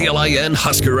the KLIN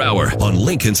Husker Hour on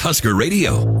Lincoln's Husker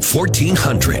Radio,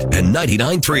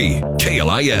 1499.3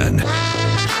 KLIN.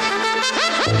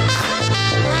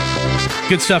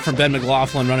 Good stuff from Ben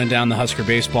McLaughlin running down the Husker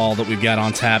baseball that we've got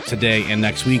on tap today and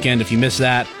next weekend. If you missed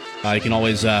that, you can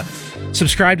always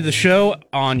subscribe to the show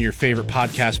on your favorite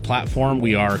podcast platform.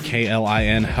 We are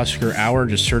KLIN Husker Hour.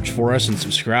 Just search for us and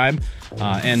subscribe.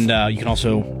 And you can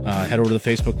also head over to the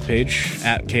Facebook page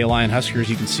at KLIN Huskers.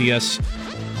 You can see us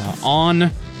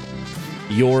on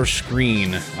your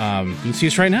screen. You can see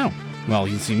us right now. Well,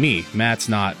 you can see me. Matt's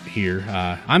not here.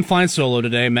 I'm flying solo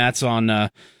today. Matt's on a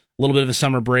little bit of a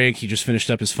summer break. He just finished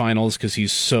up his finals because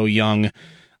he's so young.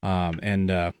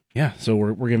 So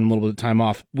we're giving him a little bit of time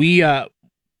off. We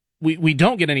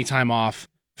don't get any time off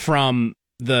from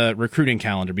the recruiting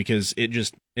calendar because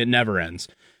it never ends.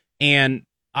 And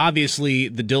obviously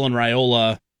the Dylan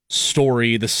Raiola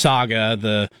story, the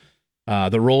saga,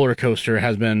 the roller coaster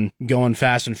has been going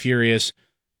fast and furious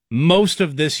most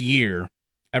of this year,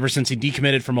 ever since he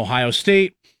decommitted from Ohio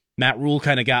State. Matt Rule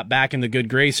kind of got back in the good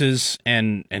graces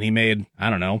and he made,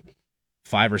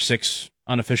 5 or 6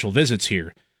 unofficial visits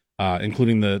here.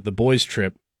 Including the boys'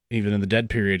 trip, even in the dead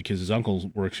period, because his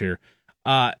uncle works here.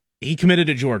 He committed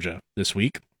to Georgia this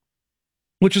week,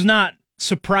 which is not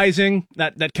surprising.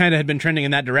 That kind of had been trending in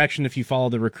that direction if you follow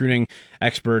the recruiting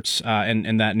experts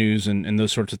and that news and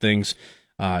those sorts of things.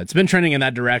 It's been trending in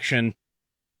that direction,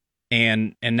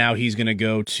 and now he's going to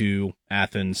go to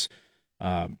Athens,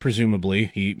 presumably.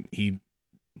 He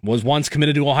was once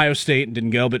committed to Ohio State and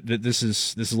didn't go, but this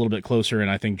is a little bit closer,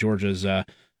 and I think Georgia's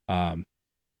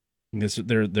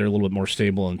they're a little bit more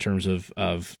stable in terms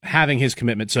of having his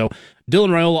commitment. So Dylan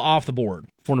Raiola off the board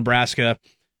for Nebraska.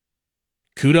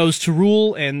 Kudos to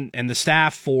Rule and the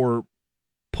staff for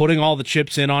putting all the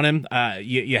chips in on him.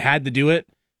 You had to do it.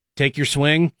 Take your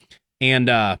swing. And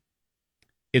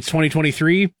it's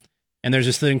 2023, and there's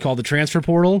this thing called the transfer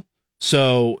portal.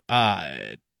 So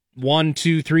 1,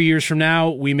 2, 3 years from now,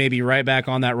 we may be right back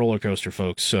on that roller coaster,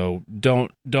 folks. So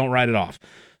don't write it off.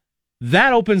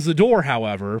 That opens the door,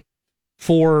 however,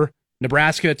 for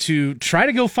Nebraska to try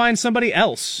to go find somebody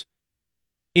else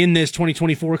in this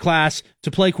 2024 class to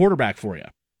play quarterback for you.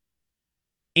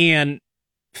 And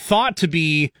thought to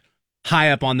be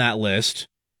high up on that list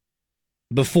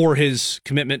before his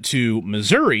commitment to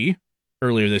Missouri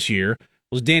earlier this year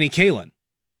was Danny Kaelin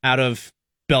out of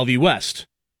Bellevue West,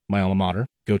 my alma mater.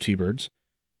 Go T-Birds.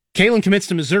 Kaelin commits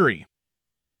to Missouri,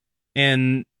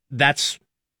 and that's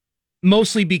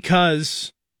mostly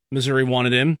because Missouri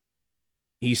wanted him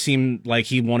he seemed like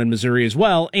he wanted Missouri as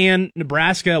well, and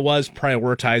Nebraska was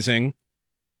prioritizing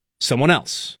someone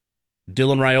else.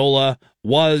 Dylan Raiola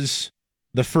was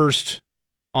the first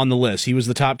on the list. He was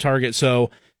the top target, so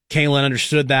Kaelin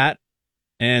understood that.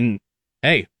 And,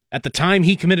 hey, at the time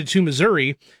he committed to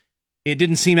Missouri, it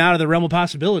didn't seem out of the realm of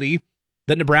possibility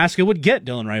that Nebraska would get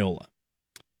Dylan Raiola.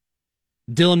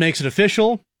 Dylan makes it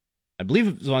official. I believe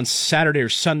it was on Saturday or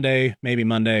Sunday, maybe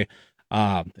Monday.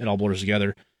 It all blurs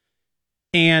together.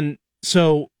 And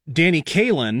so Danny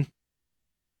Kaelin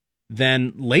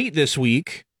then late this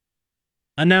week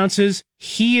announces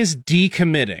he is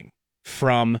decommitting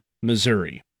from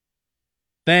Missouri.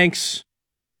 Thanks,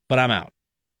 but I'm out.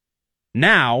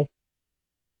 Now,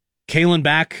 Kaelin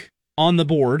back on the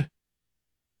board.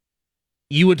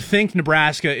 You would think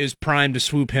Nebraska is primed to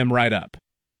swoop him right up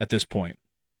at this point.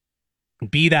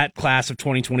 Be that class of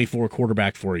 2024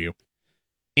 quarterback for you.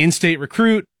 In-state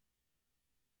recruit.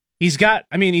 He's not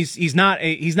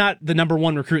the number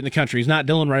one recruit in the country. He's not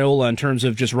Dylan Raiola in terms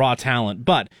of just raw talent,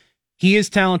 but he is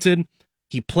talented.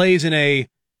 He plays in a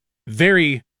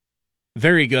very,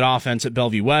 very good offense at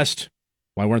Bellevue West.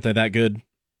 Why weren't they that good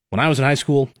when I was in high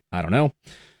school? I don't know.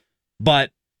 But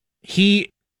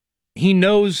he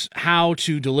knows how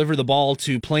to deliver the ball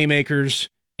to playmakers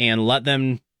and let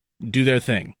them do their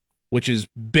thing, which is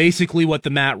basically what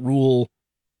the Matt Rule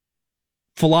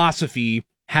philosophy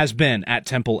has been at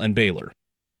Temple and Baylor.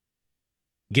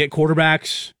 Get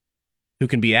quarterbacks who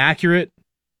can be accurate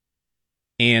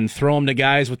and throw them to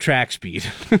guys with track speed.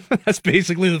 That's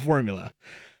basically the formula.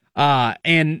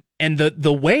 And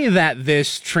the way that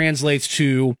this translates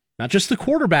to not just the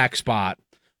quarterback spot,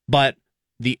 but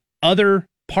the other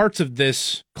parts of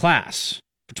this class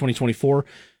for 2024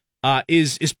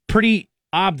 is pretty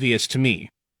obvious to me.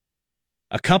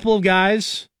 A couple of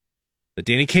guys that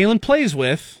Danny Kaelin plays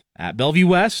with at Bellevue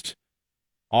West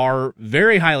are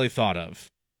very highly thought of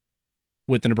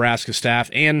with the Nebraska staff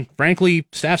and, frankly,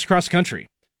 staffs across the country.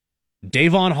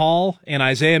 Davon Hall and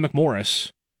Isaiah McMorris,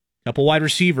 a couple wide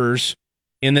receivers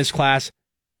in this class,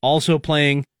 also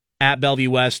playing at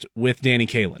Bellevue West with Danny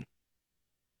Kaelin.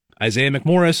 Isaiah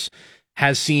McMorris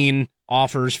has seen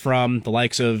offers from the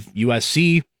likes of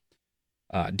USC.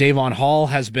 Davon Hall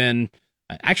has been,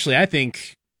 actually, I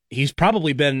think he's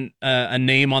probably been a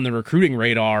name on the recruiting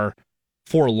radar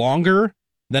for longer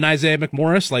than Isaiah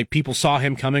McMorris. Like, people saw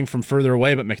him coming from further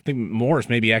away, but I think McMorris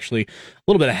may be actually a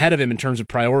little bit ahead of him in terms of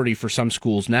priority for some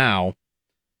schools now.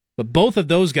 But both of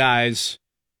those guys,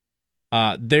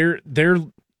 they're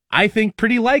I think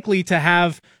pretty likely to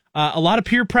have a lot of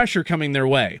peer pressure coming their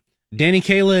way. Danny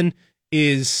Kaelin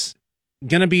is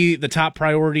going to be the top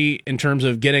priority in terms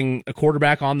of getting a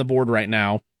quarterback on the board right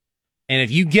now. And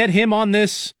if you get him on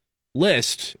this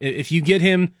list, if you get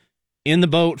him in the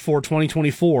boat for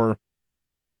 2024,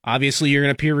 obviously you're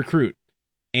going to peer recruit.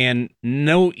 And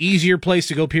no easier place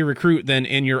to go peer recruit than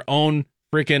in your own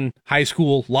freaking high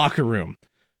school locker room.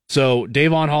 So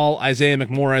Davon Hall, Isaiah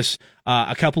McMorris,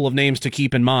 a couple of names to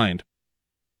keep in mind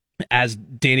as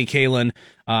Danny Kaelin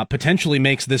potentially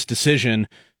makes this decision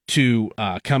to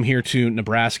come here to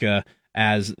Nebraska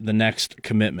as the next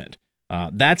commitment.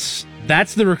 That's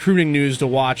the recruiting news to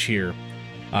watch here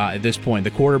at this point.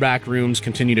 The quarterback rooms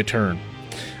continue to turn.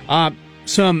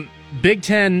 Some Big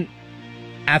Ten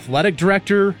athletic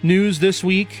director news this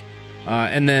week,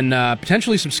 and then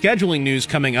potentially some scheduling news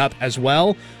coming up as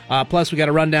well. Plus, we got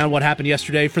to run down what happened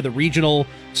yesterday for the regional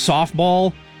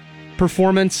softball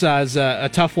performance. As a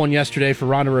tough one yesterday for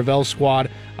Rhonda Ravel's squad,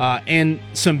 and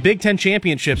some Big Ten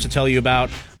championships to tell you about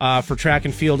for track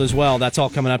and field as well. That's all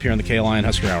coming up here on the KLIN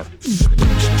Husker Hour.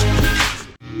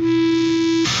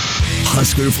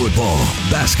 Husker football,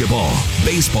 basketball,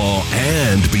 baseball,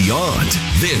 and beyond.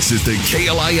 This is the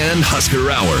KLIN Husker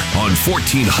Hour on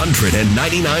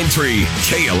 1499.3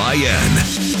 KLIN.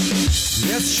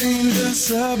 Let's change the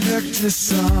subject to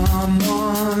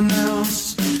someone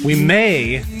else. We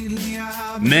may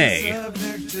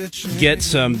get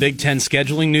some Big Ten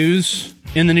scheduling news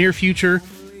in the near future.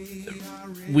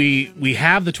 We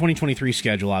have the 2023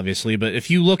 schedule, obviously, but if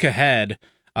you look ahead,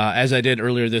 as I did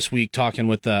earlier this week, talking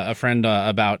with a friend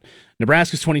about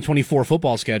Nebraska's 2024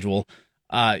 football schedule,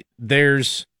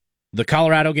 there's the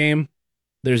Colorado game.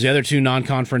 There's the other two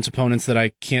non-conference opponents that I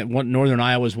can't. Northern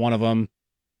Iowa is one of them.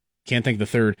 Can't think of the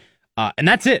third. And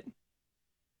that's it.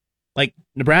 Like,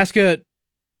 Nebraska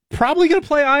probably going to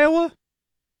play Iowa,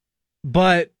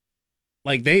 but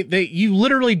like you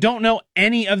literally don't know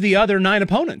any of the other 9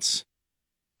 opponents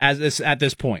at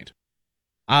this point.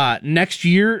 Next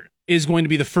year is going to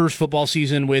be the first football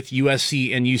season with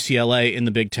USC and UCLA in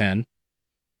the Big Ten.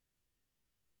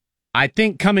 I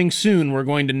think coming soon we're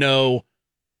going to know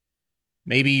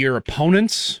maybe your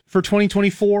opponents for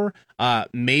 2024,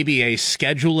 maybe a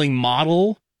scheduling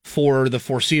model for the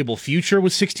foreseeable future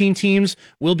with 16 teams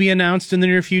will be announced in the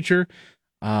near future.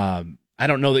 I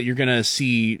don't know that you're going to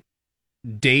see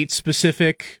date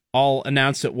specific all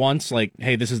announced at once, like,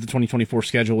 hey, this is the 2024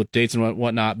 schedule with dates and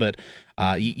whatnot, but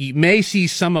you may see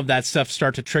some of that stuff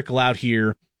start to trickle out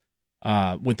here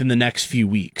within the next few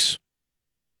weeks.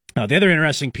 The other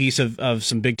interesting piece of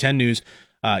some Big Ten news,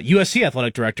 USC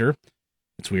athletic director,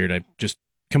 it's weird, I just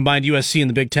combined USC and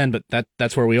the Big Ten, but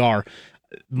that's where we are.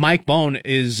 Mike Bohn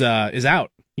is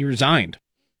out. He resigned.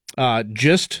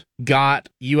 Just got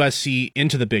USC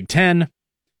into the Big Ten.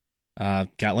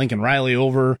 Got Lincoln Riley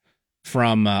over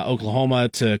from Oklahoma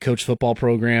to coach football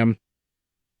program,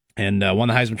 and won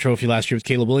the Heisman Trophy last year with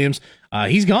Caleb Williams.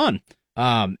 He's gone,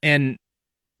 and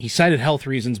he cited health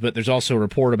reasons, but there's also a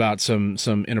report about some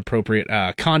inappropriate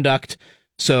conduct.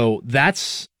 So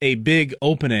that's a big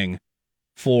opening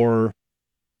for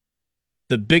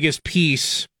the biggest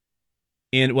piece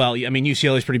in, well, I mean,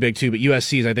 UCLA is pretty big too, but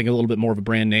USC is, I think, a little bit more of a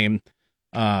brand name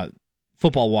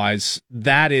football-wise.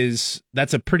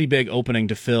 That's a pretty big opening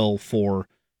to fill for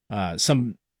a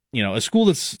school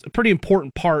that's a pretty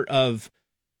important part of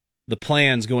the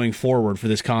plans going forward for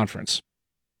this conference.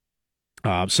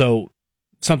 So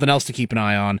something else to keep an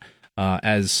eye on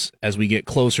as we get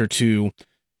closer to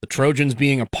the Trojans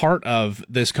being a part of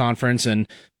this conference and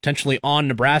potentially on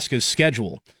Nebraska's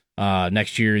schedule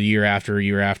next year, year after.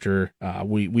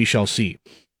 We shall see.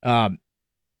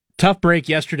 Tough break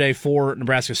yesterday for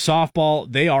Nebraska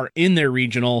softball. They are in their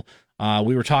regional.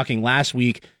 We were talking last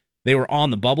week. They were on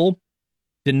the bubble.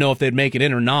 Didn't know if they'd make it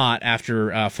in or not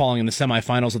after falling in the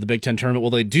semifinals of the Big Ten tournament.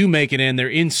 Well, they do make it in. They're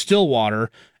in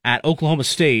Stillwater at Oklahoma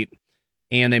State,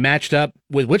 and they matched up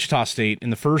with Wichita State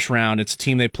in the first round. It's a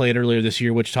team they played earlier this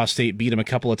year. Wichita State beat them a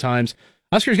couple of times.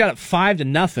 Huskers got it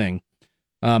 5-0.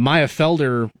 Maya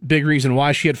Felder, big reason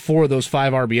why. She had 4 of those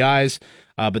 5 RBIs.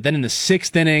 But then in the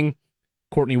 6th inning,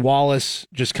 Courtney Wallace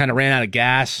just kind of ran out of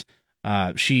gas.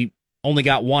 She only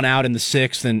got 1 out in the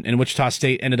 6th, and Wichita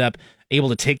State ended up able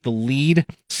to take the lead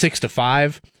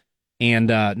 6-5. And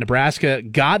Nebraska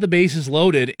got the bases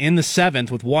loaded in the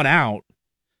 7th with 1 out.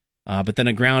 But then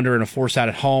a grounder and a force out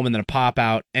at home and then a pop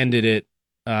out ended it.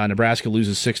 Nebraska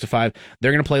loses 6-5.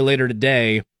 They're going to play later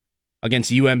today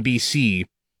against UMBC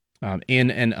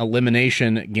in an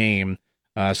elimination game.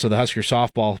 So the Husker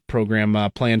softball program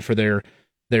planned for their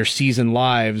season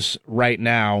lives right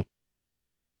now.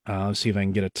 Let's see if I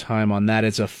can get a time on that.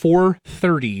 It's a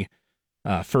 4:30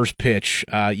 first pitch.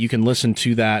 You can listen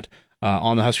to that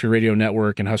on the Husker Radio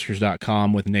Network and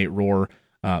Huskers.com with Nate Rohr,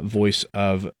 voice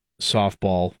of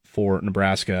softball for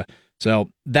Nebraska. So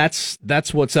that's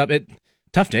what's up.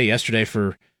 Tough day yesterday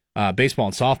for baseball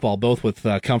and softball, both with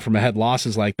come from ahead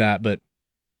losses like that. But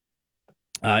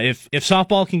if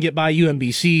softball can get by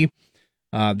UMBC,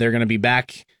 they're going to be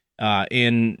back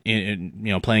in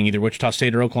playing either Wichita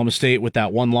State or Oklahoma State with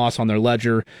that 1 loss on their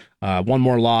ledger, 1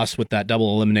 more loss with that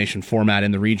double elimination format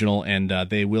in the regional, and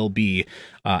they will be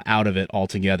out of it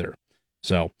altogether.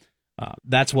 So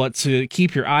that's what to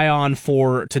keep your eye on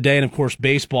for today. And of course,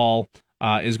 baseball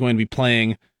is going to be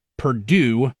playing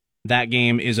Purdue. That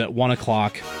game is at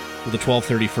 1:00 with a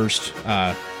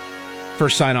 12:30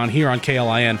 first sign on here on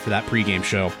KLIN for that pregame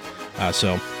show.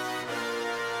 So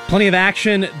plenty of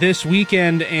action this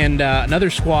weekend, and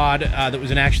another squad that was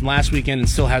in action last weekend and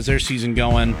still has their season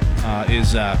going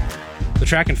is the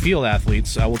track and field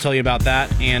athletes. We'll tell you about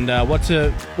that and what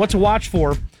to watch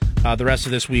for the rest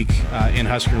of this week in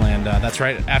Huskerland. That's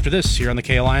right after this here on the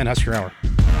KLIN Husker Hour.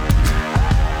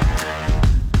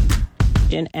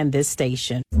 And this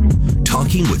station.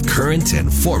 Talking with current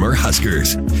and former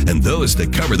Huskers and those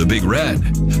that cover the Big Red.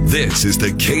 This is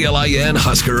the KLIN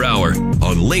Husker Hour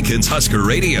on Lincoln's Husker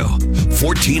Radio,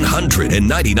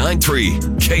 1499.3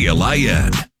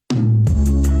 KLIN.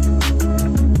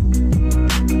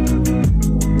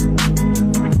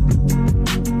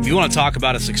 If you want to talk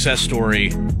about a success story,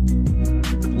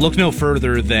 look no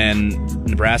further than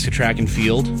Nebraska track and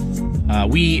field.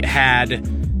 We had,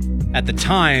 at the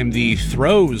time, the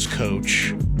throws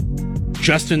coach,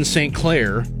 Justin St.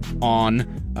 Clair,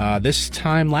 on this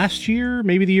time last year,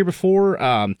 maybe the year before.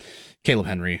 Caleb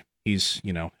Henry,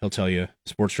 he'll tell you,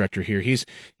 sports director here. He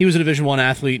was a Division I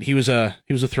athlete. He was a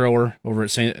thrower over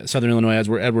at Southern Illinois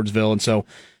Edwardsville, and so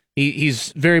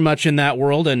he's very much in that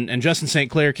world. And Justin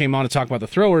St. Clair came on to talk about the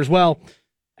throwers. Well,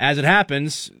 as it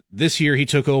happens, this year he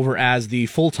took over as the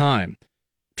full-time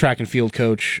track and field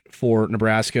coach for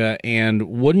Nebraska, and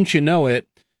wouldn't you know it,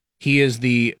 he is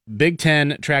the Big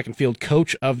Ten Track and Field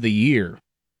Coach of the Year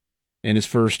in his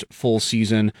first full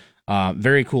season.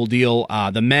 Very cool deal.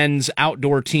 The men's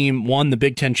outdoor team won the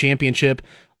Big Ten championship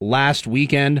last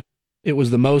weekend. It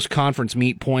was the most conference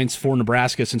meet points for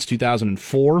Nebraska since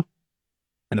 2004,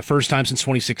 and the first time since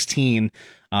 2016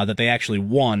 that they actually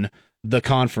won the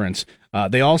conference.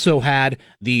 They also had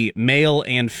the male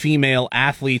and female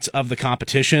athletes of the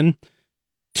competition.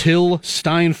 Till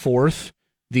Steinforth,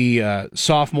 the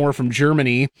sophomore from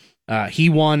Germany, he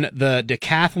won the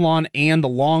decathlon and the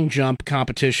long jump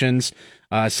competitions,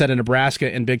 set a Nebraska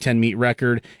and Big Ten meet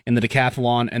record in the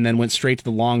decathlon, and then went straight to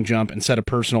the long jump and set a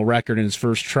personal record in his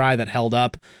first try that held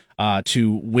up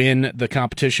to win the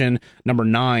competition. Number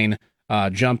 9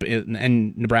 jump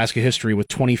in Nebraska history with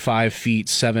 25 feet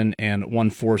 7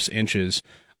 1/4 inches.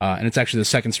 And it's actually the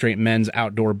second straight men's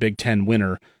outdoor Big Ten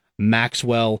winner.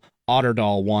 Maxwell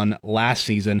Otterdahl won last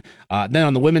season. Then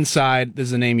on the women's side, this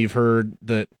is a name you've heard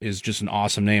that is just an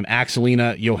awesome name.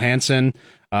 Axelina Johansson,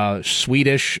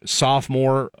 Swedish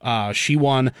sophomore. She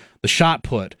won the shot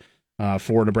put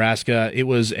for Nebraska. It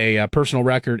was a personal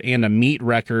record and a meet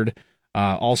record.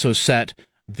 Also set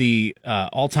the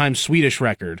all-time Swedish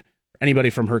record, anybody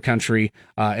from her country,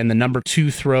 and the number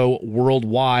 2 throw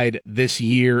worldwide this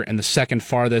year, and the second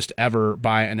farthest ever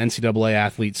by an NCAA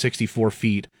athlete, 64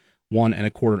 feet 1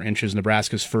 1/4 inches.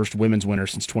 Nebraska's first women's winner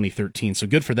since 2013. So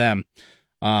good for them.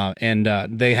 And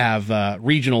they have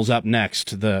regionals up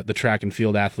next. The track and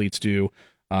field athletes do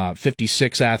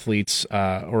 56 athletes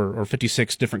or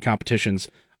 56 different competitions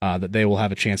that they will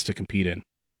have a chance to compete in.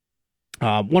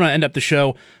 Want to end up the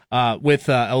show with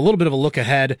a little bit of a look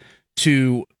ahead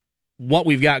to what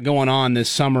we've got going on this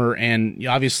summer. And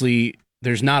obviously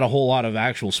there's not a whole lot of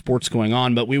actual sports going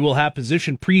on, but we will have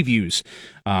position previews,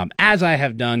 as I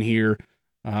have done here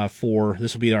for,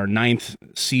 this will be our 9th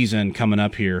season coming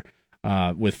up here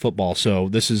with football. So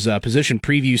this is position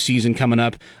preview season coming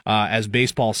up as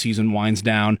baseball season winds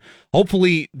down.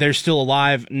 Hopefully they're still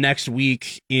alive next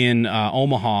week in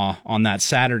Omaha on that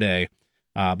Saturday.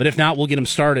 But if not, we'll get them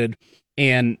started.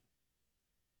 And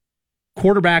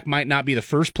quarterback might not be the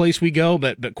first place we go,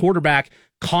 but quarterback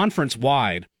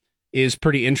conference-wide is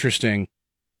pretty interesting.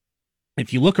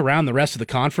 If you look around the rest of the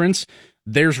conference,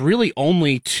 there's really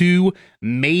only 2,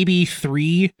 maybe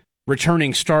 3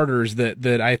 returning starters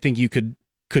that I think you could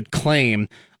claim.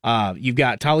 You've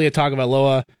got Talia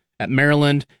Tagovailoa at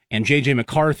Maryland and J.J.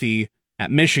 McCarthy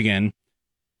at Michigan,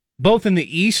 both in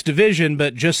the East Division,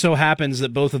 but just so happens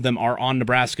that both of them are on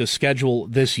Nebraska's schedule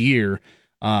this year.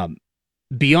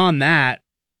 Beyond that,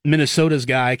 Minnesota's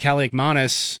guy, Kalik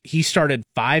Manis, he started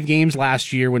 5 games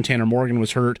last year when Tanner Morgan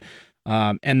was hurt.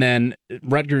 And then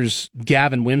Rutgers'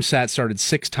 Gavin Wimsatt started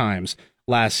 6 times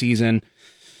last season.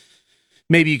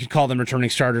 Maybe you could call them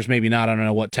returning starters, maybe not. I don't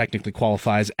know what technically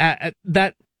qualifies.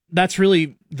 That's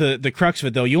really the crux of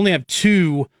it, though. You only have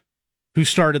 2 who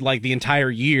started like the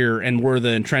entire year and were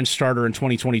the entrenched starter in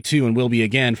 2022 and will be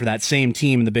again for that same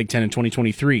team in the Big Ten in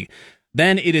 2023.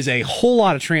 Then it is a whole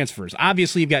lot of transfers.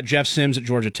 Obviously, you've got Jeff Sims at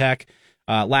Georgia Tech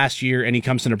last year, and he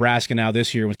comes to Nebraska now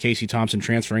this year with Casey Thompson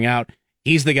transferring out.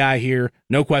 He's the guy here,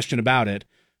 no question about it.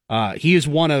 He is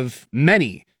one of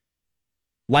many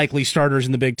likely starters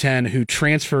in the Big Ten who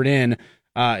transferred in.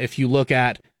 If you look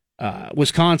at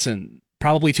Wisconsin,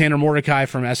 probably Tanner Mordecai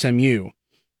from SMU.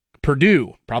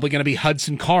 Purdue, probably going to be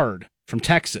Hudson Card from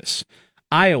Texas.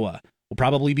 Iowa will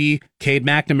probably be Cade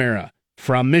McNamara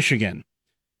from Michigan.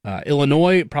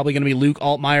 Illinois, probably going to be Luke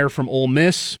Altmaier from Ole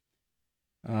Miss.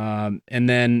 And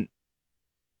then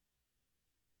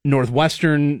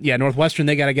Northwestern,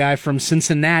 they got a guy from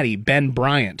Cincinnati, Ben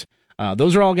Bryant.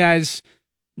 Those are all guys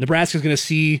Nebraska's going to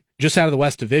see just out of the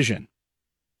West Division.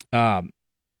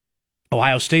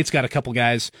 Ohio State's got a couple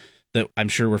guys that I'm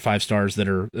sure were 5 stars that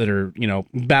are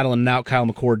battling it out. Kyle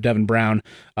McCord, Devin Brown.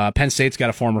 Penn State's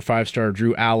got a former 5-star,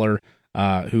 Drew Aller,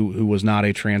 who was not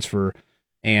a transfer.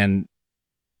 And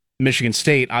Michigan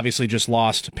State obviously just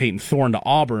lost Peyton Thorne to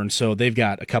Auburn, so they've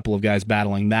got a couple of guys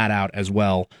battling that out as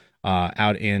well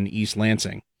out in East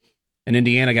Lansing. And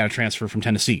Indiana got a transfer from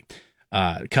Tennessee,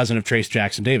 cousin of Trace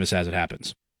Jackson Davis, as it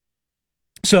happens.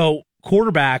 So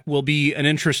quarterback will be an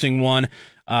interesting one.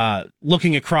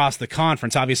 Looking across the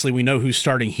conference, obviously we know who's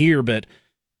starting here, but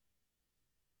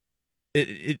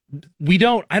I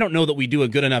don't know that we do a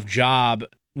good enough job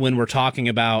when we're talking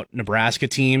about Nebraska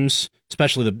teams,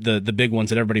 especially the big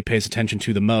ones that everybody pays attention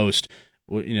to the most.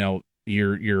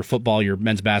 Your football, your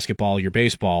men's basketball, your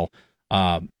baseball.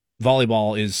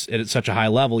 Volleyball is at such a high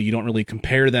level, you don't really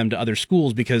compare them to other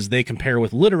schools because they compare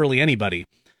with literally anybody.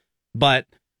 But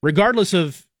regardless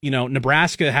of,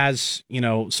 Nebraska has,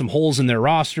 some holes in their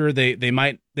roster, they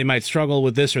might struggle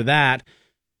with this or that.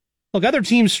 Look, other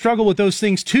teams struggle with those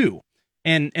things too.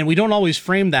 And we don't always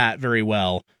frame that very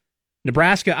well.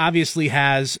 Nebraska obviously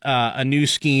has a new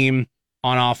scheme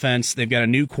on offense. They've got a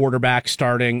new quarterback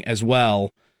starting as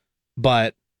well.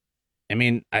 But, I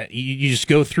mean, you just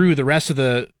go through the rest of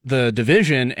the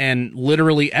division, and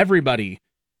literally everybody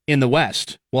in the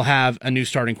West will have a new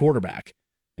starting quarterback.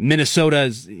 Minnesota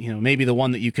is, maybe the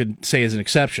one that you could say is an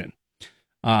exception.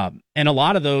 And a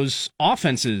lot of those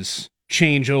offenses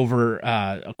change over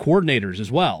coordinators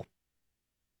as well.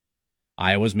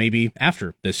 Iowa's maybe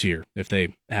after this year if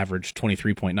they average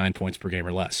 23.9 points per game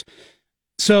or less.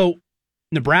 So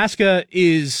Nebraska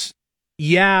is,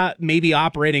 maybe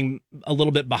operating a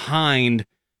little bit behind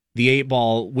the 8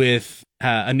 ball with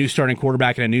a new starting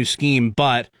quarterback and a new scheme,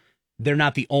 but they're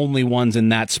not the only ones in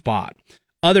that spot.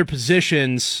 Other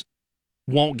positions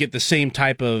won't get the same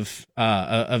type of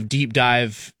deep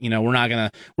dive. We're not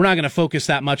gonna focus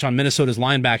that much on Minnesota's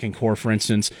linebacking core, for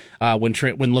instance,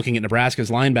 when looking at Nebraska's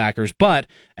linebackers. But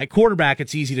at quarterback,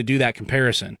 it's easy to do that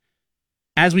comparison.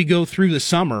 As we go through the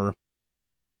summer,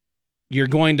 you're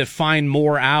going to find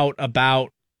more out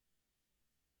about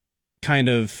kind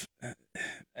of.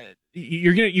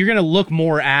 You're gonna look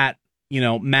more at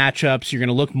matchups. You're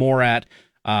gonna look more at.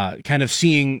 Kind of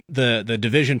seeing the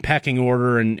division pecking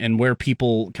order and where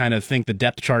people kind of think the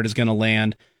depth chart is going to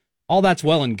land. All that's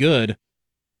well and good,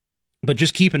 but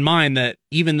just keep in mind that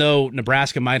even though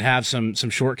Nebraska might have some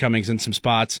shortcomings in some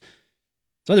spots,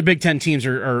 other Big Ten teams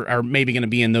are maybe going to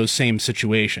be in those same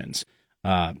situations.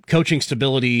 Coaching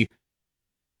stability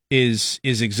is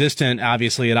existent,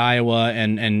 obviously, at Iowa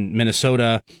and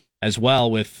Minnesota as well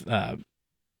with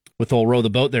old row the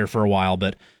boat there for a while,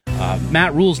 but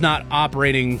Matt Rule's not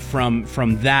operating from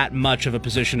that much of a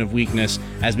position of weakness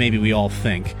as maybe we all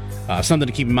think. Something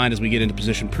to keep in mind as we get into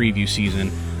position preview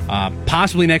season.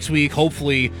 Possibly next week,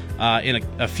 hopefully in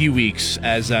a few weeks,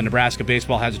 as Nebraska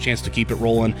baseball has a chance to keep it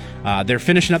rolling. They're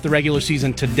finishing up the regular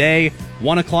season today,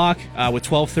 1 o'clock with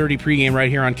 12:30 pregame right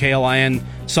here on KLIN.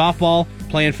 Softball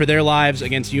playing for their lives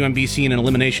against UMBC in an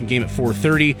elimination game at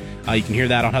 4:30. You can hear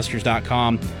that on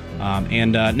Huskers.com.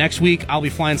 And next week, I'll be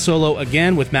flying solo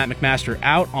again with Matt McMaster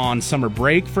out on summer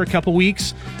break for a couple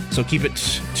weeks. So keep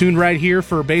it tuned right here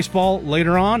for baseball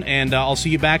later on. And I'll see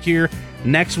you back here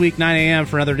next week, 9 a.m.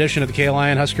 for another edition of the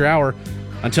KLIN Husker Hour.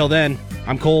 Until then,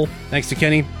 I'm Cole. Thanks to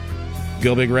Kenny.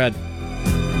 Go Big Red.